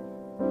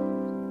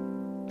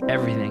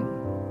 Everything.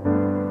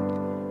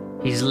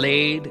 He's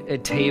laid a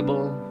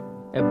table,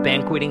 a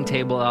banqueting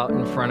table out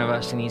in front of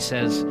us, and he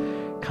says,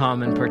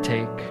 come and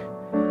partake.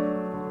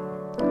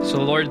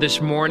 So Lord,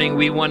 this morning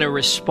we want to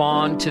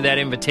respond to that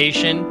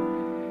invitation.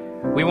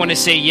 We want to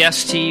say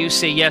yes to you,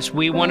 say yes,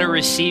 we want to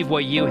receive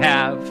what you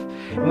have.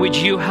 Would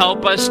you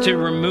help us to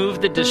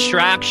remove the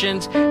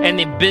distractions and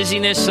the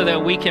busyness so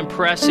that we can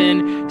press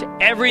in to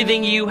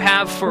everything you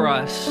have for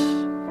us,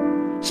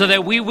 so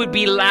that we would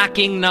be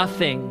lacking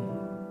nothing.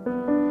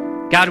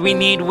 God, we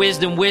need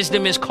wisdom.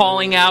 Wisdom is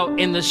calling out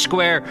in the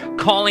square,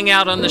 calling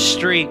out on the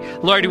street.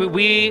 Lord, would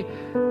we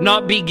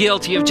not be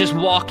guilty of just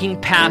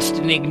walking past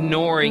and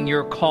ignoring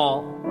your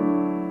call?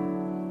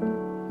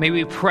 May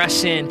we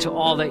press into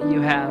all that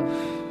you have.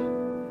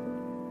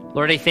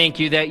 Lord, I thank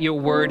you that your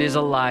word is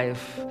alive,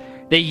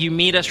 that you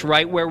meet us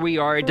right where we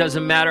are. It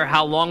doesn't matter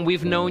how long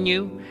we've known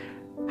you,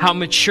 how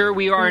mature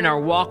we are in our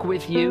walk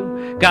with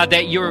you. God,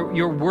 that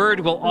your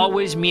word will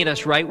always meet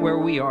us right where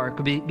we are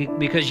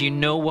because you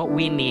know what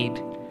we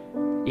need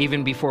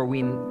even before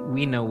we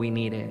know we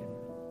need it.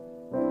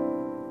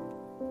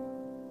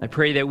 I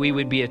pray that we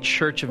would be a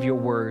church of your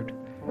word,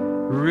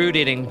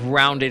 rooted and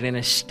grounded and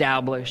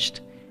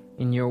established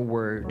in your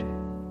word.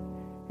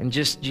 And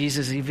just,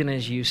 Jesus, even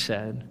as you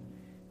said,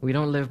 we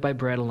don't live by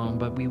bread alone,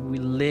 but we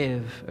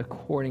live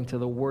according to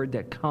the word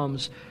that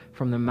comes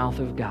from the mouth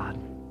of God.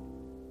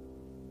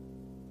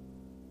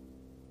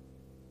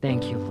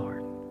 Thank you,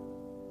 Lord.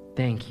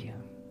 Thank you.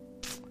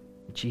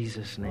 In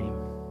Jesus' name.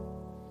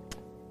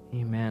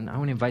 Amen. I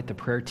want to invite the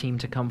prayer team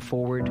to come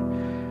forward.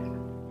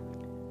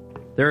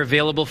 They're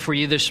available for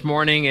you this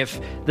morning. If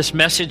this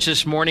message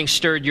this morning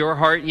stirred your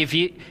heart, if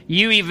you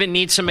even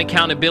need some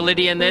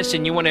accountability in this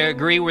and you want to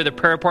agree with a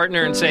prayer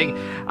partner and saying,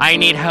 I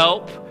need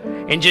help,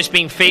 and just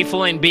being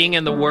faithful and being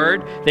in the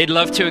Word, they'd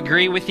love to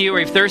agree with you. Or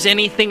if there's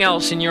anything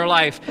else in your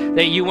life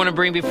that you want to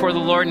bring before the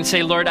Lord and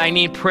say, Lord, I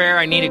need prayer,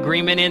 I need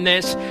agreement in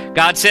this.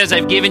 God says,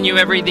 I've given you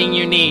everything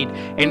you need.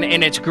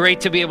 And it's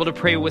great to be able to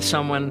pray with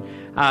someone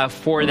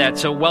for that.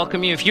 So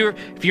welcome you. If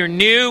you're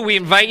new, we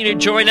invite you to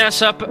join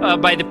us up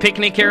by the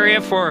picnic area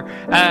for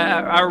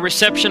our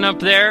reception up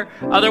there.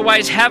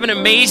 Otherwise, have an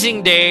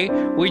amazing day.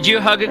 Would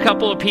you hug a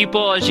couple of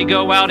people as you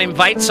go out?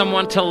 Invite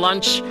someone to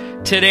lunch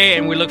today,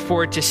 and we look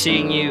forward to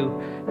seeing you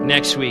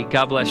next week.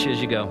 God bless you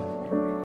as you go.